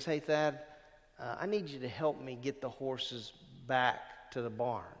me and says, "Hey, Thad, I need you to help me get the horses back to the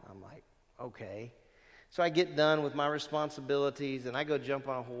barn." I'm like, okay. So I get done with my responsibilities, and I go jump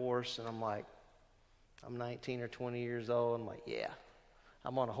on a horse, and I'm like, I'm 19 or 20 years old. I'm like, yeah,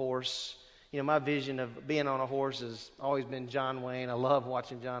 I'm on a horse. You know, my vision of being on a horse has always been John Wayne. I love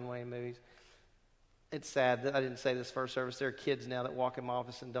watching John Wayne movies. It's sad that I didn't say this first service. There are kids now that walk in my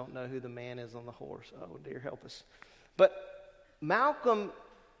office and don't know who the man is on the horse. Oh, dear, help us. But Malcolm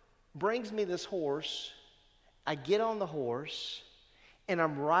brings me this horse. I get on the horse, and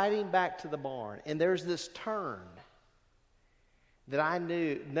I'm riding back to the barn. And there's this turn that I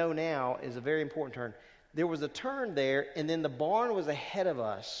know now is a very important turn. there was a turn there, and then the barn was ahead of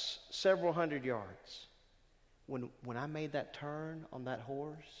us several hundred yards. When I made that turn on that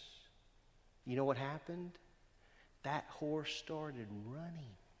horse, you know what happened? That horse started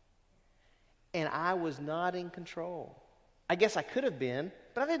running. And I was not in control. I guess I could have been,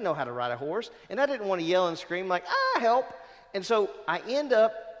 but I didn't know how to ride a horse. And I didn't want to yell and scream like, help. And so I end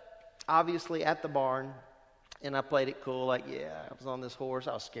up, obviously, at the barn. And I played it cool, like, yeah, I was on this horse.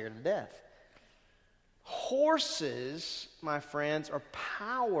 I was scared to death. Horses, my friends, are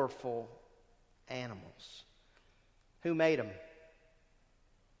powerful animals. Who made them?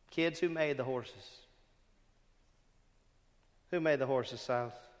 Kids, who made the horses? Who made the horses,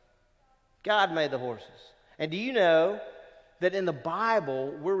 Silas? God made the horses. And do you know that in the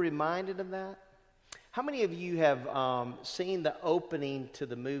Bible, we're reminded of that? How many of you have seen the opening to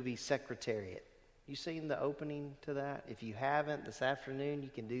the movie Secretariat? You seen the opening to that? If you haven't, this afternoon, you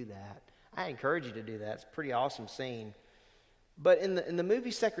can do that. I encourage you to do that. It's a pretty awesome scene. But in the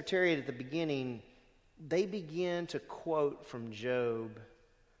movie Secretariat at the beginning, they begin to quote from Job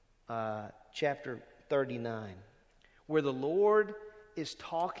chapter 39, where the Lord is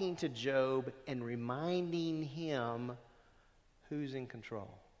talking to Job and reminding him who's in control.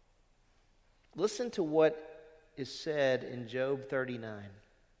 Listen to what is said in Job 39.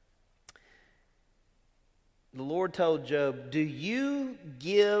 The Lord told Job, "Do you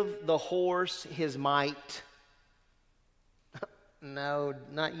give the horse his might?" No,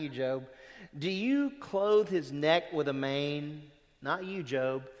 not you, Job. "Do you clothe his neck with a mane?" Not you,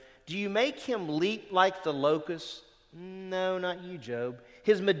 Job. "Do you make him leap like the locust?" No, not you, Job.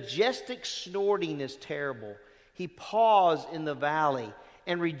 "His majestic snorting is terrible. He paws in the valley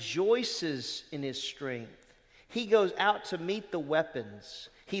and rejoices in his strength. He goes out to meet the weapons.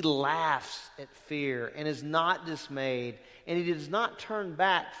 He laughs at fear and is not dismayed, and he does not turn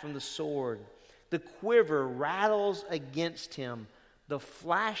back from the sword. The quiver rattles against him, the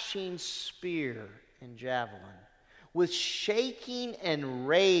flashing spear and javelin. With shaking and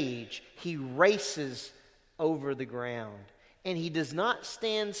rage, he races over the ground, and he does not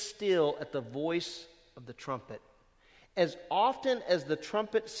stand still at the voice of the trumpet. As often as the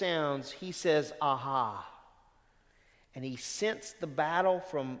trumpet sounds, he says, 'Aha!' And he scents the battle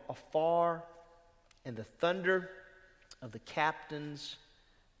from afar and the thunder of the captains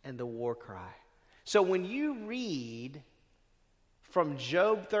and the war cry." So when you read from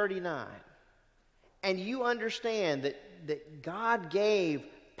Job 39 and you understand that God gave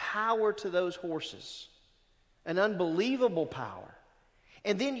power to those horses, an unbelievable power,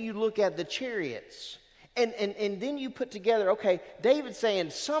 and then you look at the chariots, and then you put together, okay, David's saying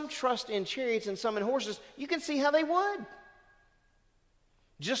some trust in chariots and some in horses. You can see how they would.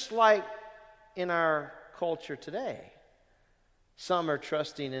 Just like in our culture today. Some are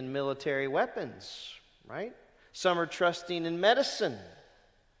trusting in military weapons, right? Some are trusting in medicine.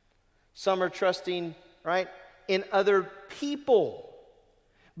 Some are trusting, right, in other people.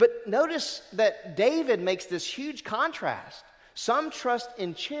 But notice that David makes this huge contrast. Some trust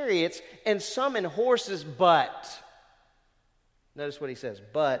in chariots and some in horses, but, notice what he says,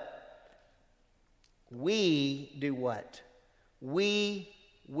 but we do what? We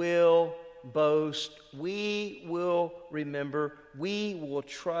will boast, we will remember, we will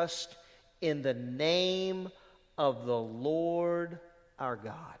trust in the name of the Lord our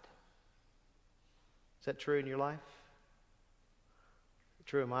God. Is that true in your life?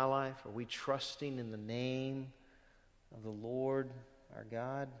 True in my life? Are we trusting in the name of the Lord our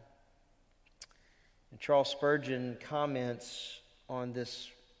God? And Charles Spurgeon comments on this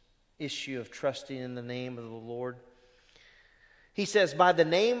issue of trusting in the name of the Lord. He says, by the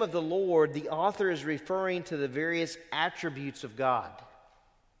name of the Lord, the author is referring to the various attributes of God,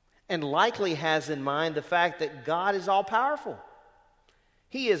 and likely has in mind the fact that God is all-powerful.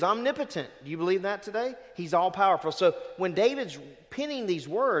 He is omnipotent. Do you believe that today? He's all-powerful. So when David's penning these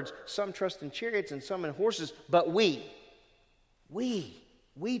words, some trust in chariots and some in horses, but we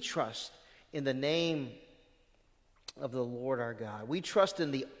trust in the name of the Lord our God. We trust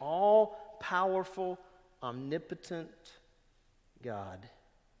in the all-powerful, omnipotent God.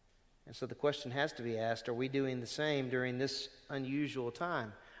 And so the question has to be asked, are we doing the same during this unusual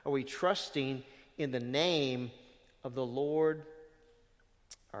time? Are we trusting in the name of the Lord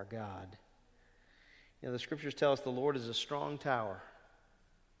our God? You know, the scriptures tell us the Lord is a strong tower.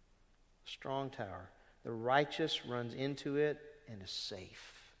 A strong tower. The righteous runs into it and is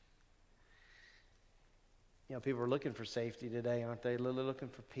safe. You know, people are looking for safety today, aren't they? Looking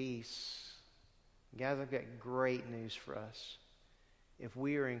for peace. Guys, I've got great news for us. If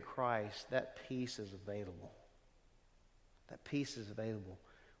we are in Christ, that peace is available. That peace is available.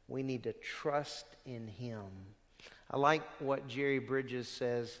 We need to trust in Him. I like what Jerry Bridges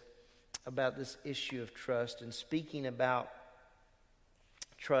says about this issue of trust. And speaking about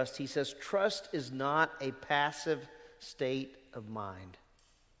trust, he says, trust is not a passive state of mind.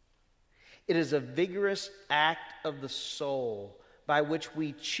 It is a vigorous act of the soul by which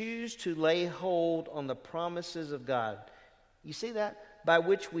we choose to lay hold on the promises of God. You see that? By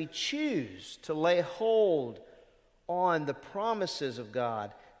which we choose to lay hold on the promises of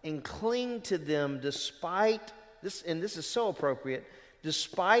God and cling to them despite this, and this is so appropriate,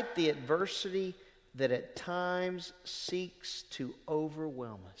 despite the adversity that at times seeks to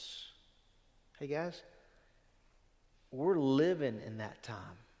overwhelm us. Hey guys, we're living in that time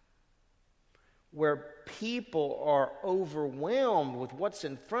where people are overwhelmed with what's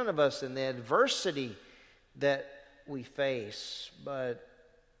in front of us and the adversity that we face. But,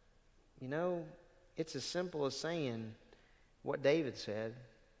 you know, it's as simple as saying what David said.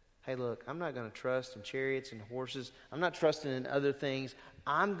 Hey, look, I'm not going to trust in chariots and horses. I'm not trusting in other things.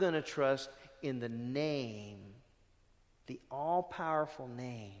 I'm going to trust in the name, the all-powerful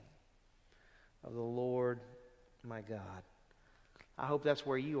name of the Lord my God. I hope that's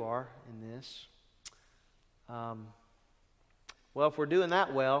where you are in this. Well, if we're doing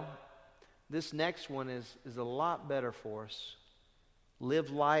that well, this next one is a lot better for us. Live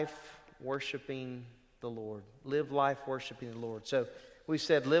life worshiping the Lord. Live life worshiping the Lord. So we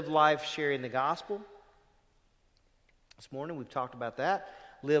said live life sharing the gospel. This morning we've talked about that.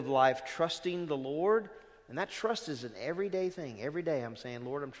 Live life trusting the Lord. And that trust is an everyday thing. Every day I'm saying,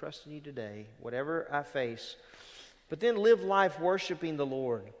 Lord, I'm trusting you today, whatever I face. But then live life worshiping the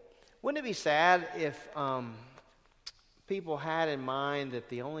Lord. Wouldn't it be sad if people had in mind that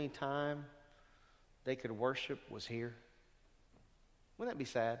the only time they could worship was here? Wouldn't that be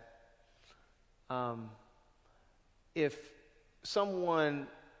sad? If someone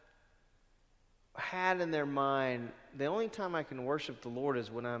had in their mind, the only time I can worship the Lord is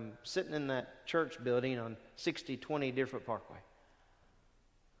when I'm sitting in that church building on 6020 Deerfoot Parkway.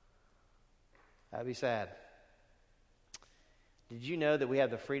 That'd be sad. Did you know that we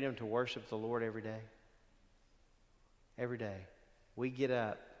have the freedom to worship the Lord every day? Every day. We get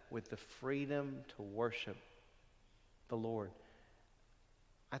up with the freedom to worship the Lord.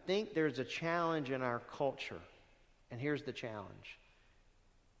 I think there's a challenge in our culture, and here's the challenge.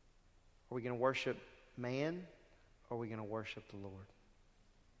 Are we going to worship man, or are we going to worship the Lord?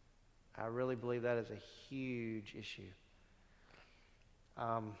 I really believe that is a huge issue.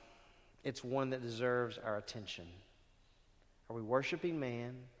 It's one that deserves our attention. Are we worshiping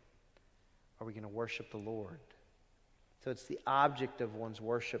man? Or are we going to worship the Lord? So it's the object of one's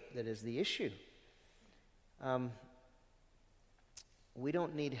worship that is the issue. We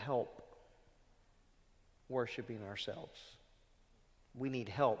don't need help worshiping ourselves. We need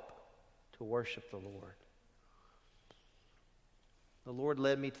help to worship the Lord. The Lord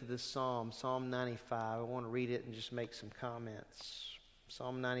led me to this psalm, Psalm 95. I want to read it and just make some comments.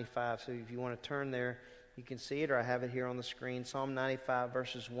 Psalm 95. So if you want to turn there, you can see it, or I have it here on the screen. Psalm 95,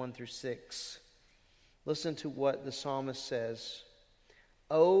 verses 1 through 6. Listen to what the psalmist says.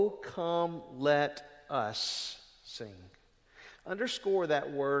 Oh, come, let us sing. Underscore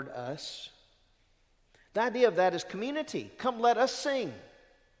that word, us. The idea of that is community. Come, let us sing.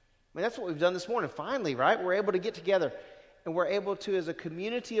 I mean, that's what we've done this morning. Finally, right? We're able to get together, and we're able to, as a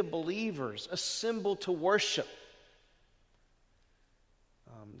community of believers, assemble to worship.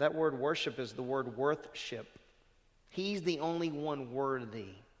 That word worship is the word worthship. He's the only one worthy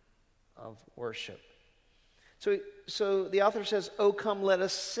of worship. So the author says, oh, come, let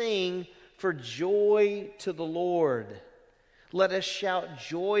us sing for joy to the Lord. Let us shout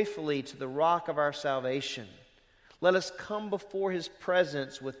joyfully to the rock of our salvation. Let us come before his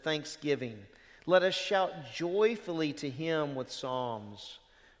presence with thanksgiving. Let us shout joyfully to him with psalms.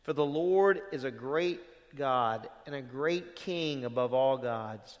 For the Lord is a great God and a great King above all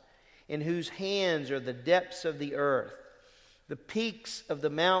gods, in whose hands are the depths of the earth. The peaks of the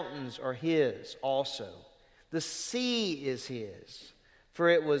mountains are his also. The sea is his, for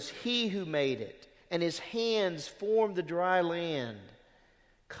it was he who made it, and his hands formed the dry land.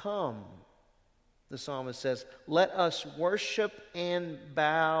 Come, the psalmist says, let us worship and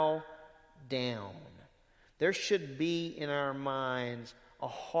bow down. There should be in our minds a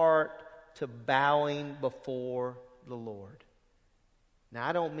heart to bowing before the Lord. Now,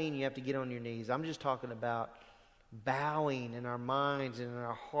 I don't mean you have to get on your knees. I'm just talking about bowing in our minds and in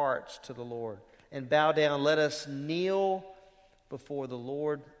our hearts to the Lord. And bow down. Let us kneel before the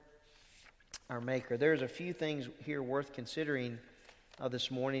Lord, our Maker. There's a few things here worth considering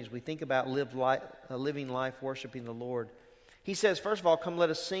this morning as we think about living life worshiping the Lord. He says, first of all, come let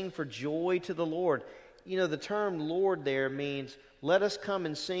us sing for joy to the Lord. You know, the term Lord there means let us come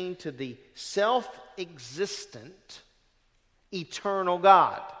and sing to the self-existent, eternal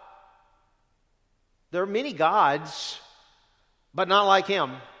God. There are many gods, but not like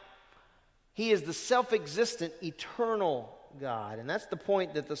Him. He is the self-existent, eternal God. And that's the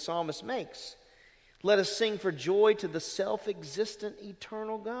point that the psalmist makes. Let us sing for joy to the self-existent,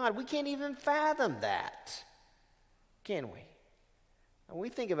 eternal God. We can't even fathom that, can we? And we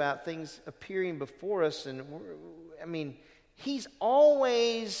think about things appearing before us, and He's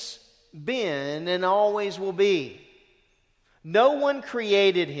always been and always will be. No one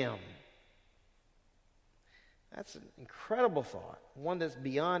created Him. That's an incredible thought, one that's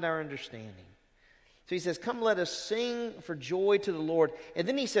beyond our understanding. So he says, come let us sing for joy to the Lord. And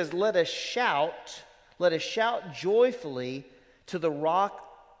then he says, let us shout joyfully to the rock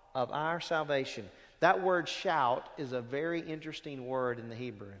of our salvation. That word shout is a very interesting word in the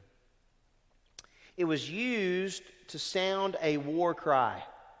Hebrew. It was used to sound a war cry.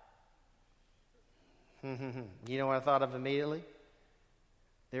 You know what I thought of immediately?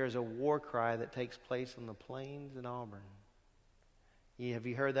 There is a war cry that takes place on the plains in Auburn. Have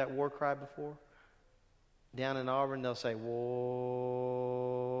you heard that war cry before? Down in Auburn, they'll say, war.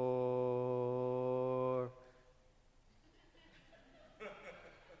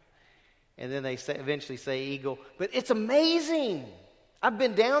 And then they eventually say eagle. But it's amazing. I've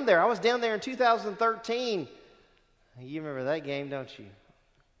been down there. I was down there in 2013. You remember that game, don't you?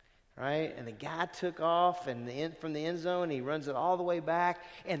 Right? And the guy took off from the end zone. He runs it all the way back.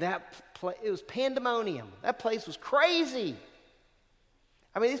 And it was pandemonium. That place was crazy.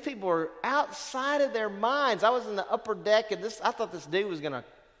 I mean, these people were outside of their minds. I was in the upper deck, and I thought this dude was going to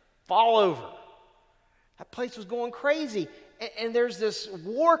fall over. That place was going crazy. And there's this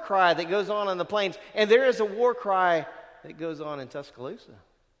war cry that goes on the plains. And there is a war cry that goes on in Tuscaloosa.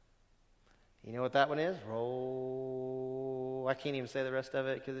 You know what that one is? Roll. I can't even say the rest of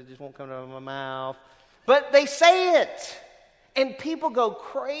it because it just won't come out of my mouth. But they say it. And people go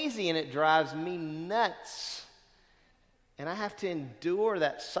crazy, and it drives me nuts. And I have to endure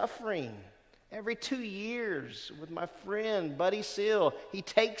that suffering. Every 2 years with my friend, Buddy Seal, he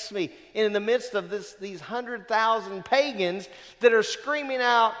takes me in the midst of these 100,000 pagans that are screaming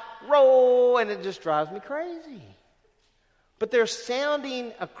out, roll, and it just drives me crazy. But they're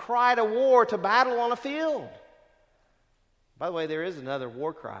sounding a cry to war, to battle on a field. By the way, there is another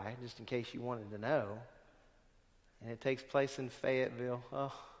war cry, just in case you wanted to know. And it takes place in Fayetteville.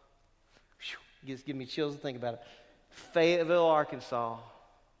 Oh, just give me chills to think about it. Fayetteville, Arkansas,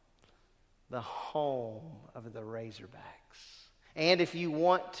 the home of the Razorbacks. And if you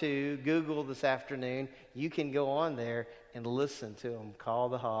want to Google this afternoon, you can go on there and listen to them call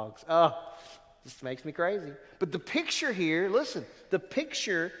the Hogs. Oh, this makes me crazy. But the picture here, listen, the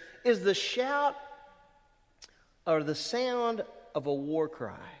picture is the shout or the sound of a war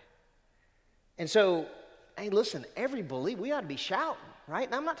cry. And so, hey, listen, every believer, we ought to be shouting, right?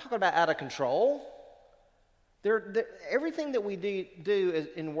 And I'm not talking about out of control. Everything that we do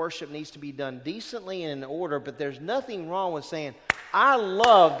in worship needs to be done decently and in order, but there's nothing wrong with saying, I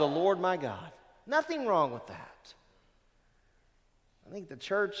love the Lord my God. Nothing wrong with that. I think the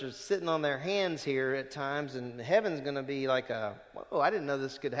church is sitting on their hands here at times, and heaven's going to be like whoa, I didn't know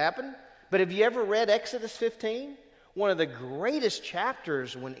this could happen. But have you ever read Exodus 15? One of the greatest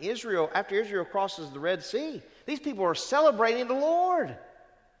chapters when after Israel crosses the Red Sea, these people are celebrating the Lord.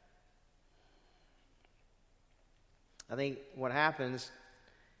 I think what happens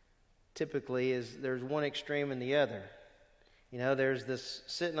typically is there's one extreme and the other. You know, there's this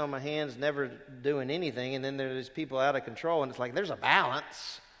sitting on my hands, never doing anything, and then there's people out of control, and it's like there's a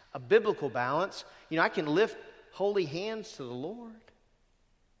balance, a biblical balance. You know, I can lift holy hands to the Lord.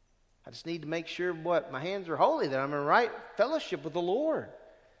 I just need to make sure my hands are holy, that I'm in right fellowship with the Lord.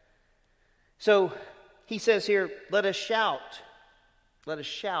 So he says here, let us shout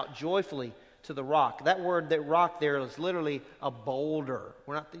joyfully to the rock. That word, that rock there, is literally a boulder.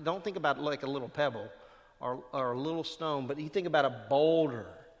 Don't think about it like a little pebble or a little stone, but you think about a boulder.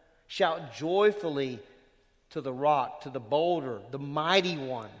 Shout joyfully to the rock, to the boulder, the mighty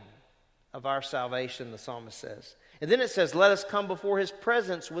one of our salvation, the psalmist says. And then it says, let us come before his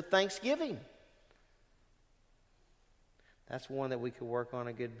presence with thanksgiving. That's one that we could work on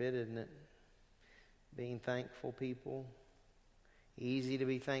a good bit, isn't it? Being thankful people. Easy to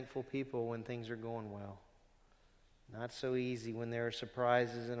be thankful people when things are going well. Not so easy when there are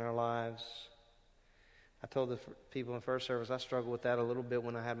surprises in our lives. I told the people in first service I struggled with that a little bit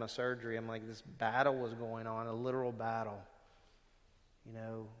when I had my surgery. I'm like, this battle was going on, a literal battle. You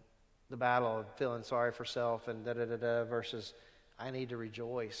know, The battle of feeling sorry for self and da-da-da-da versus I need to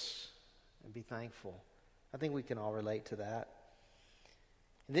rejoice and be thankful. I think we can all relate to that.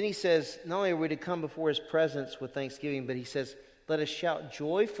 And then he says, not only are we to come before his presence with thanksgiving, but he says, let us shout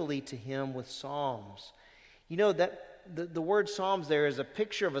joyfully to him with psalms. You know that the word psalms there is a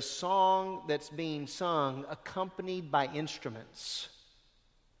picture of a song that's being sung accompanied by instruments.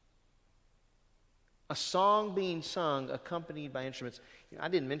 A song being sung accompanied by instruments. You know, I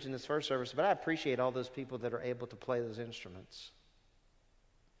didn't mention this first service, but I appreciate all those people that are able to play those instruments.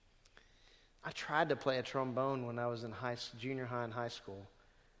 I tried to play a trombone when I was in junior high and high school.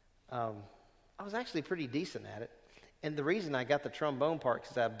 I was actually pretty decent at it. And the reason I got the trombone part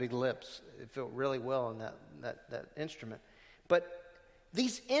because I have big lips. It felt really well on that instrument. But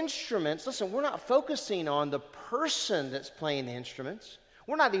these instruments, listen, we're not focusing on the person that's playing the instruments.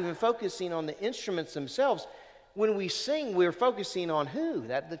 We're not even focusing on the instruments themselves. When we sing, we're focusing on who?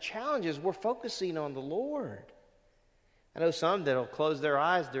 The challenge is we're focusing on the Lord. I know some that'll close their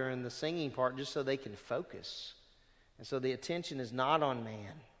eyes during the singing part just so they can focus. And so the attention is not on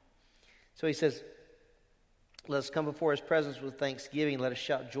man. So he says, let us come before his presence with thanksgiving. Let us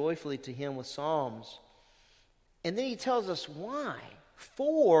shout joyfully to him with psalms. And then he tells us why.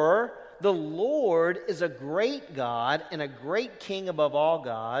 For the Lord is a great God and a great King above all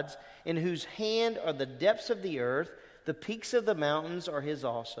gods, in whose hand are the depths of the earth. The peaks of the mountains are his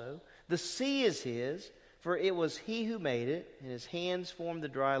also. The sea is his, for it was he who made it, and his hands formed the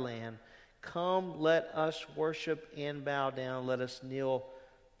dry land. Come, let us worship and bow down. Let us kneel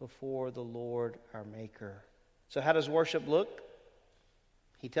before the Lord our Maker. So how does worship look?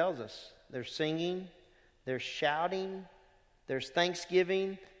 He tells us. There's singing, there's shouting, there's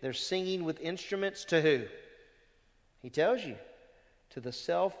thanksgiving, there's singing with instruments to who? He tells you. To the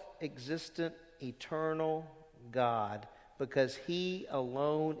self-existent, eternal God. Because he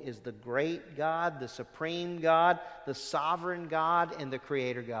alone is the great God, the supreme God, the sovereign God, and the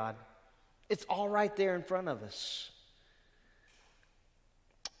creator God. It's all right there in front of us.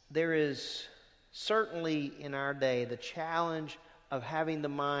 There is certainly in our day the challenge of having the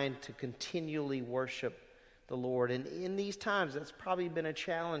mind to continually worship the Lord. And in these times, that's probably been a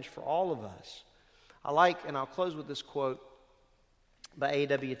challenge for all of us. And I'll close with this quote by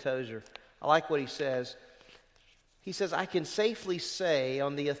A.W. Tozer. I like what he says. He says, I can safely say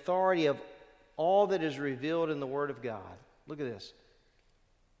on the authority of all that is revealed in the Word of God, look at this,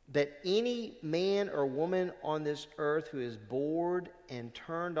 that any man or woman on this earth who is bored and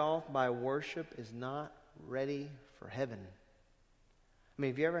turned off by worship is not ready for heaven. I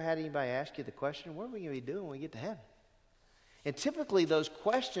mean, have you ever had anybody ask you the question, what are we going to be doing when we get to heaven? And typically those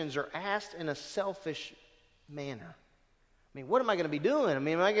questions are asked in a selfish manner. I mean, what am I going to be doing? I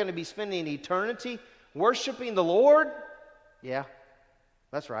mean, am I going to be spending eternity worshiping the Lord? Yeah,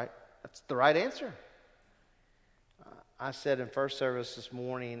 that's right. That's the right answer. I said in first service this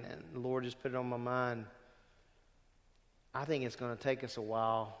morning, and the Lord just put it on my mind, I think it's going to take us a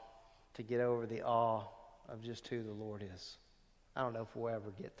while to get over the awe of just who the Lord is. I don't know if we'll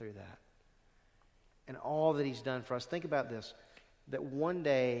ever get through that. And all that he's done for us. Think about this, that one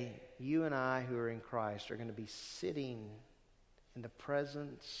day you and I who are in Christ are going to be sitting in the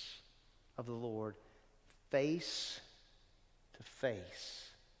presence of the Lord face to face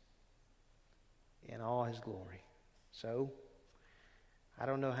in all his glory. So, I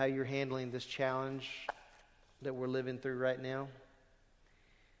don't know how you're handling this challenge that we're living through right now,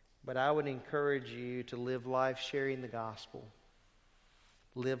 but I would encourage you to live life sharing the gospel,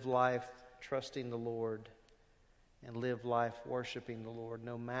 live life trusting the Lord, and live life worshiping the Lord,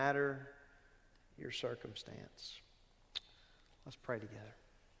 no matter your circumstance. Let's pray together.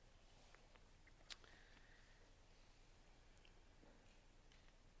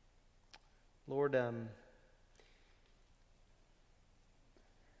 Lord,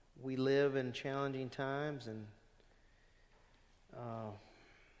 we live in challenging times, and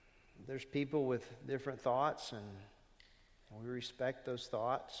there's people with different thoughts, and we respect those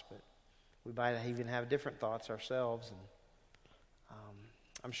thoughts, but we might even have different thoughts ourselves. And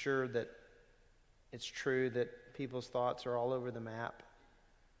I'm sure that it's true that people's thoughts are all over the map.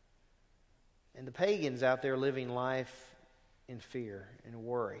 And the pagans out there living life in fear and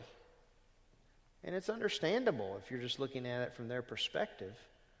worry. And it's understandable if you're just looking at it from their perspective.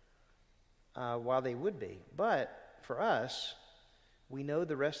 While they would be. But for us, we know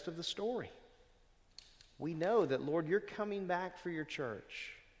the rest of the story. We know that, Lord, you're coming back for your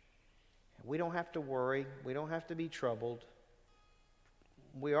church. We don't have to worry. We don't have to be troubled.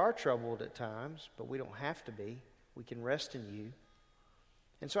 We are troubled at times, but we don't have to be. We can rest in you.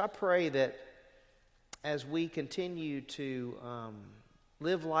 And so I pray that as we continue to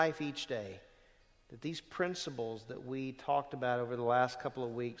live life each day, that these principles that we talked about over the last couple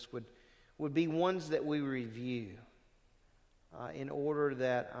of weeks would be ones that we review in order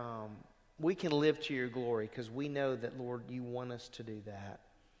that we can live to your glory, because we know that, Lord, you want us to do that.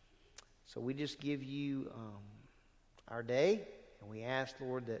 So we just give you our day, and we ask,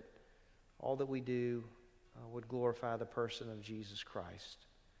 Lord, that all that we do would glorify the person of Jesus Christ.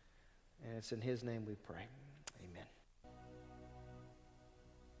 And it's in his name we pray. Amen.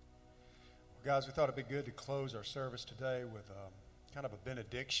 Well, guys, we thought it'd be good to close our service today with kind of a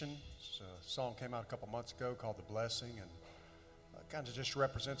benediction. It's a song came out a couple months ago called The Blessing, and kind of just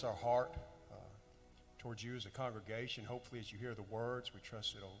represents our heart towards you as a congregation. Hopefully, as you hear the words, we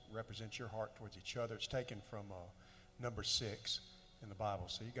trust it'll represent your heart towards each other. It's taken from number 6 in the Bible.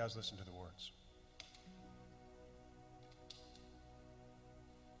 So you guys listen to the words.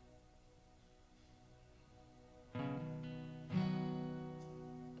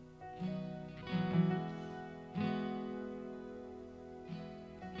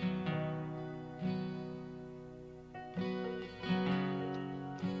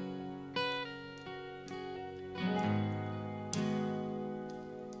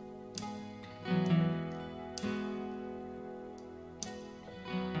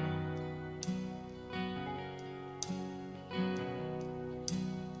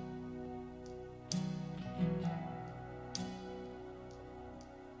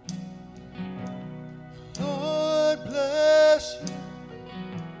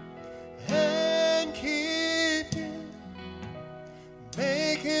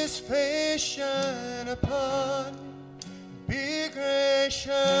 Shine upon you, be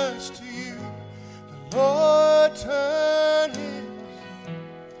gracious to you. The Lord turn his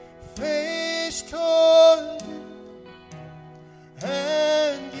face toward you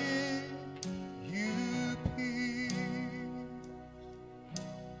and give you peace.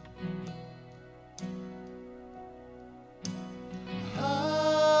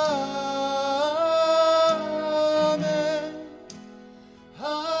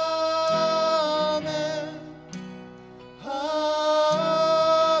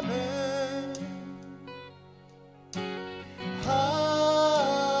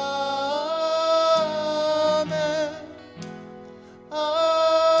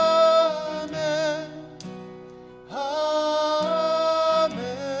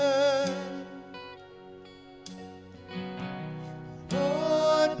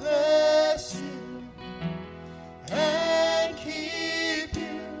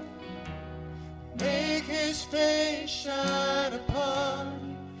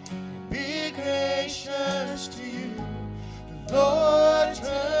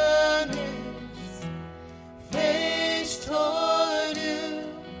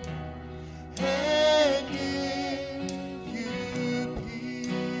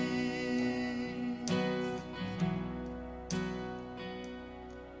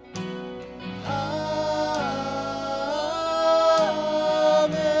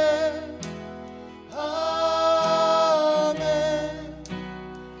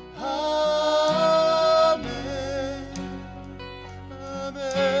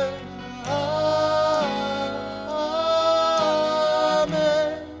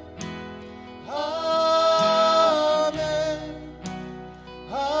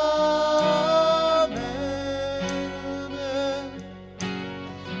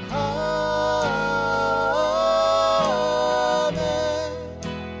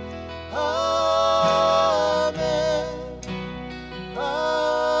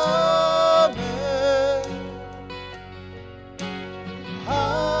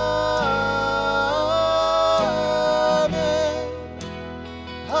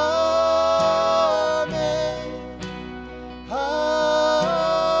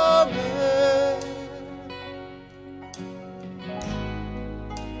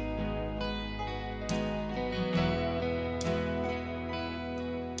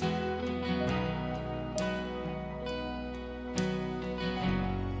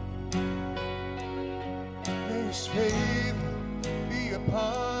 His favor be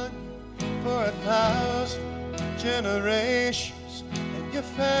upon you for 1,000 generations, and your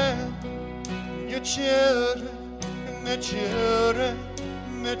family, and your children, and their children,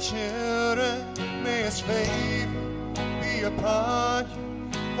 and their children. May His favor be upon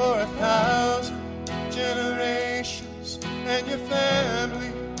you for 1,000 generations, and your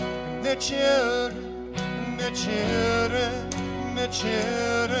family, and their children, and their children, and their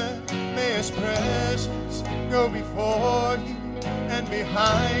children. May His presence go before you and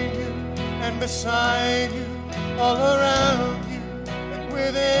behind you and beside you, all around you and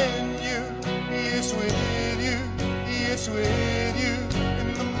within you. He is with you, He is with you,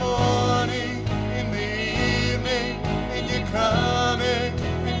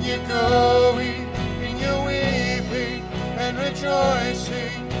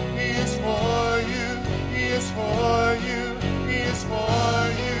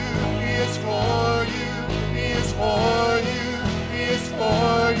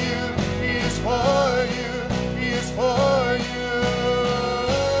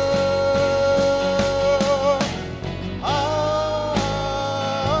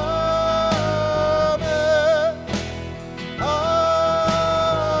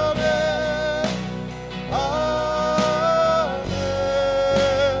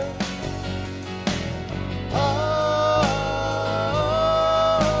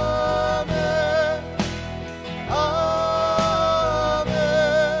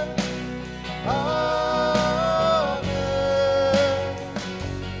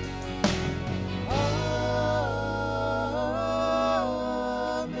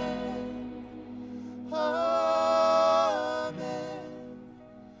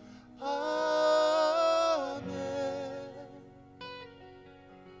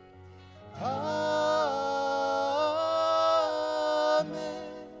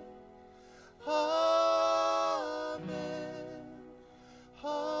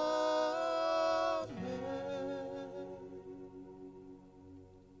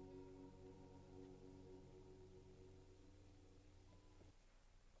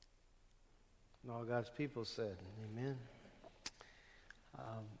 And all God's people said, amen.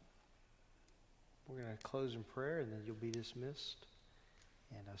 We're going to close in prayer, and then you'll be dismissed.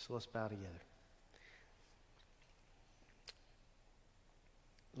 And so let's bow together.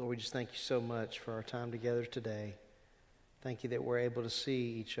 Lord, we just thank you so much for our time together today. Thank you that we're able to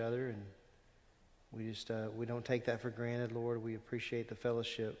see each other, and we don't take that for granted, Lord. We appreciate the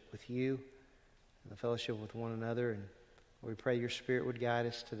fellowship with you and the fellowship with one another, and we pray your Spirit would guide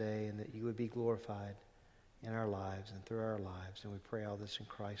us today and that you would be glorified in our lives and through our lives. And we pray all this in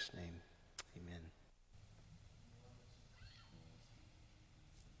Christ's name. Amen.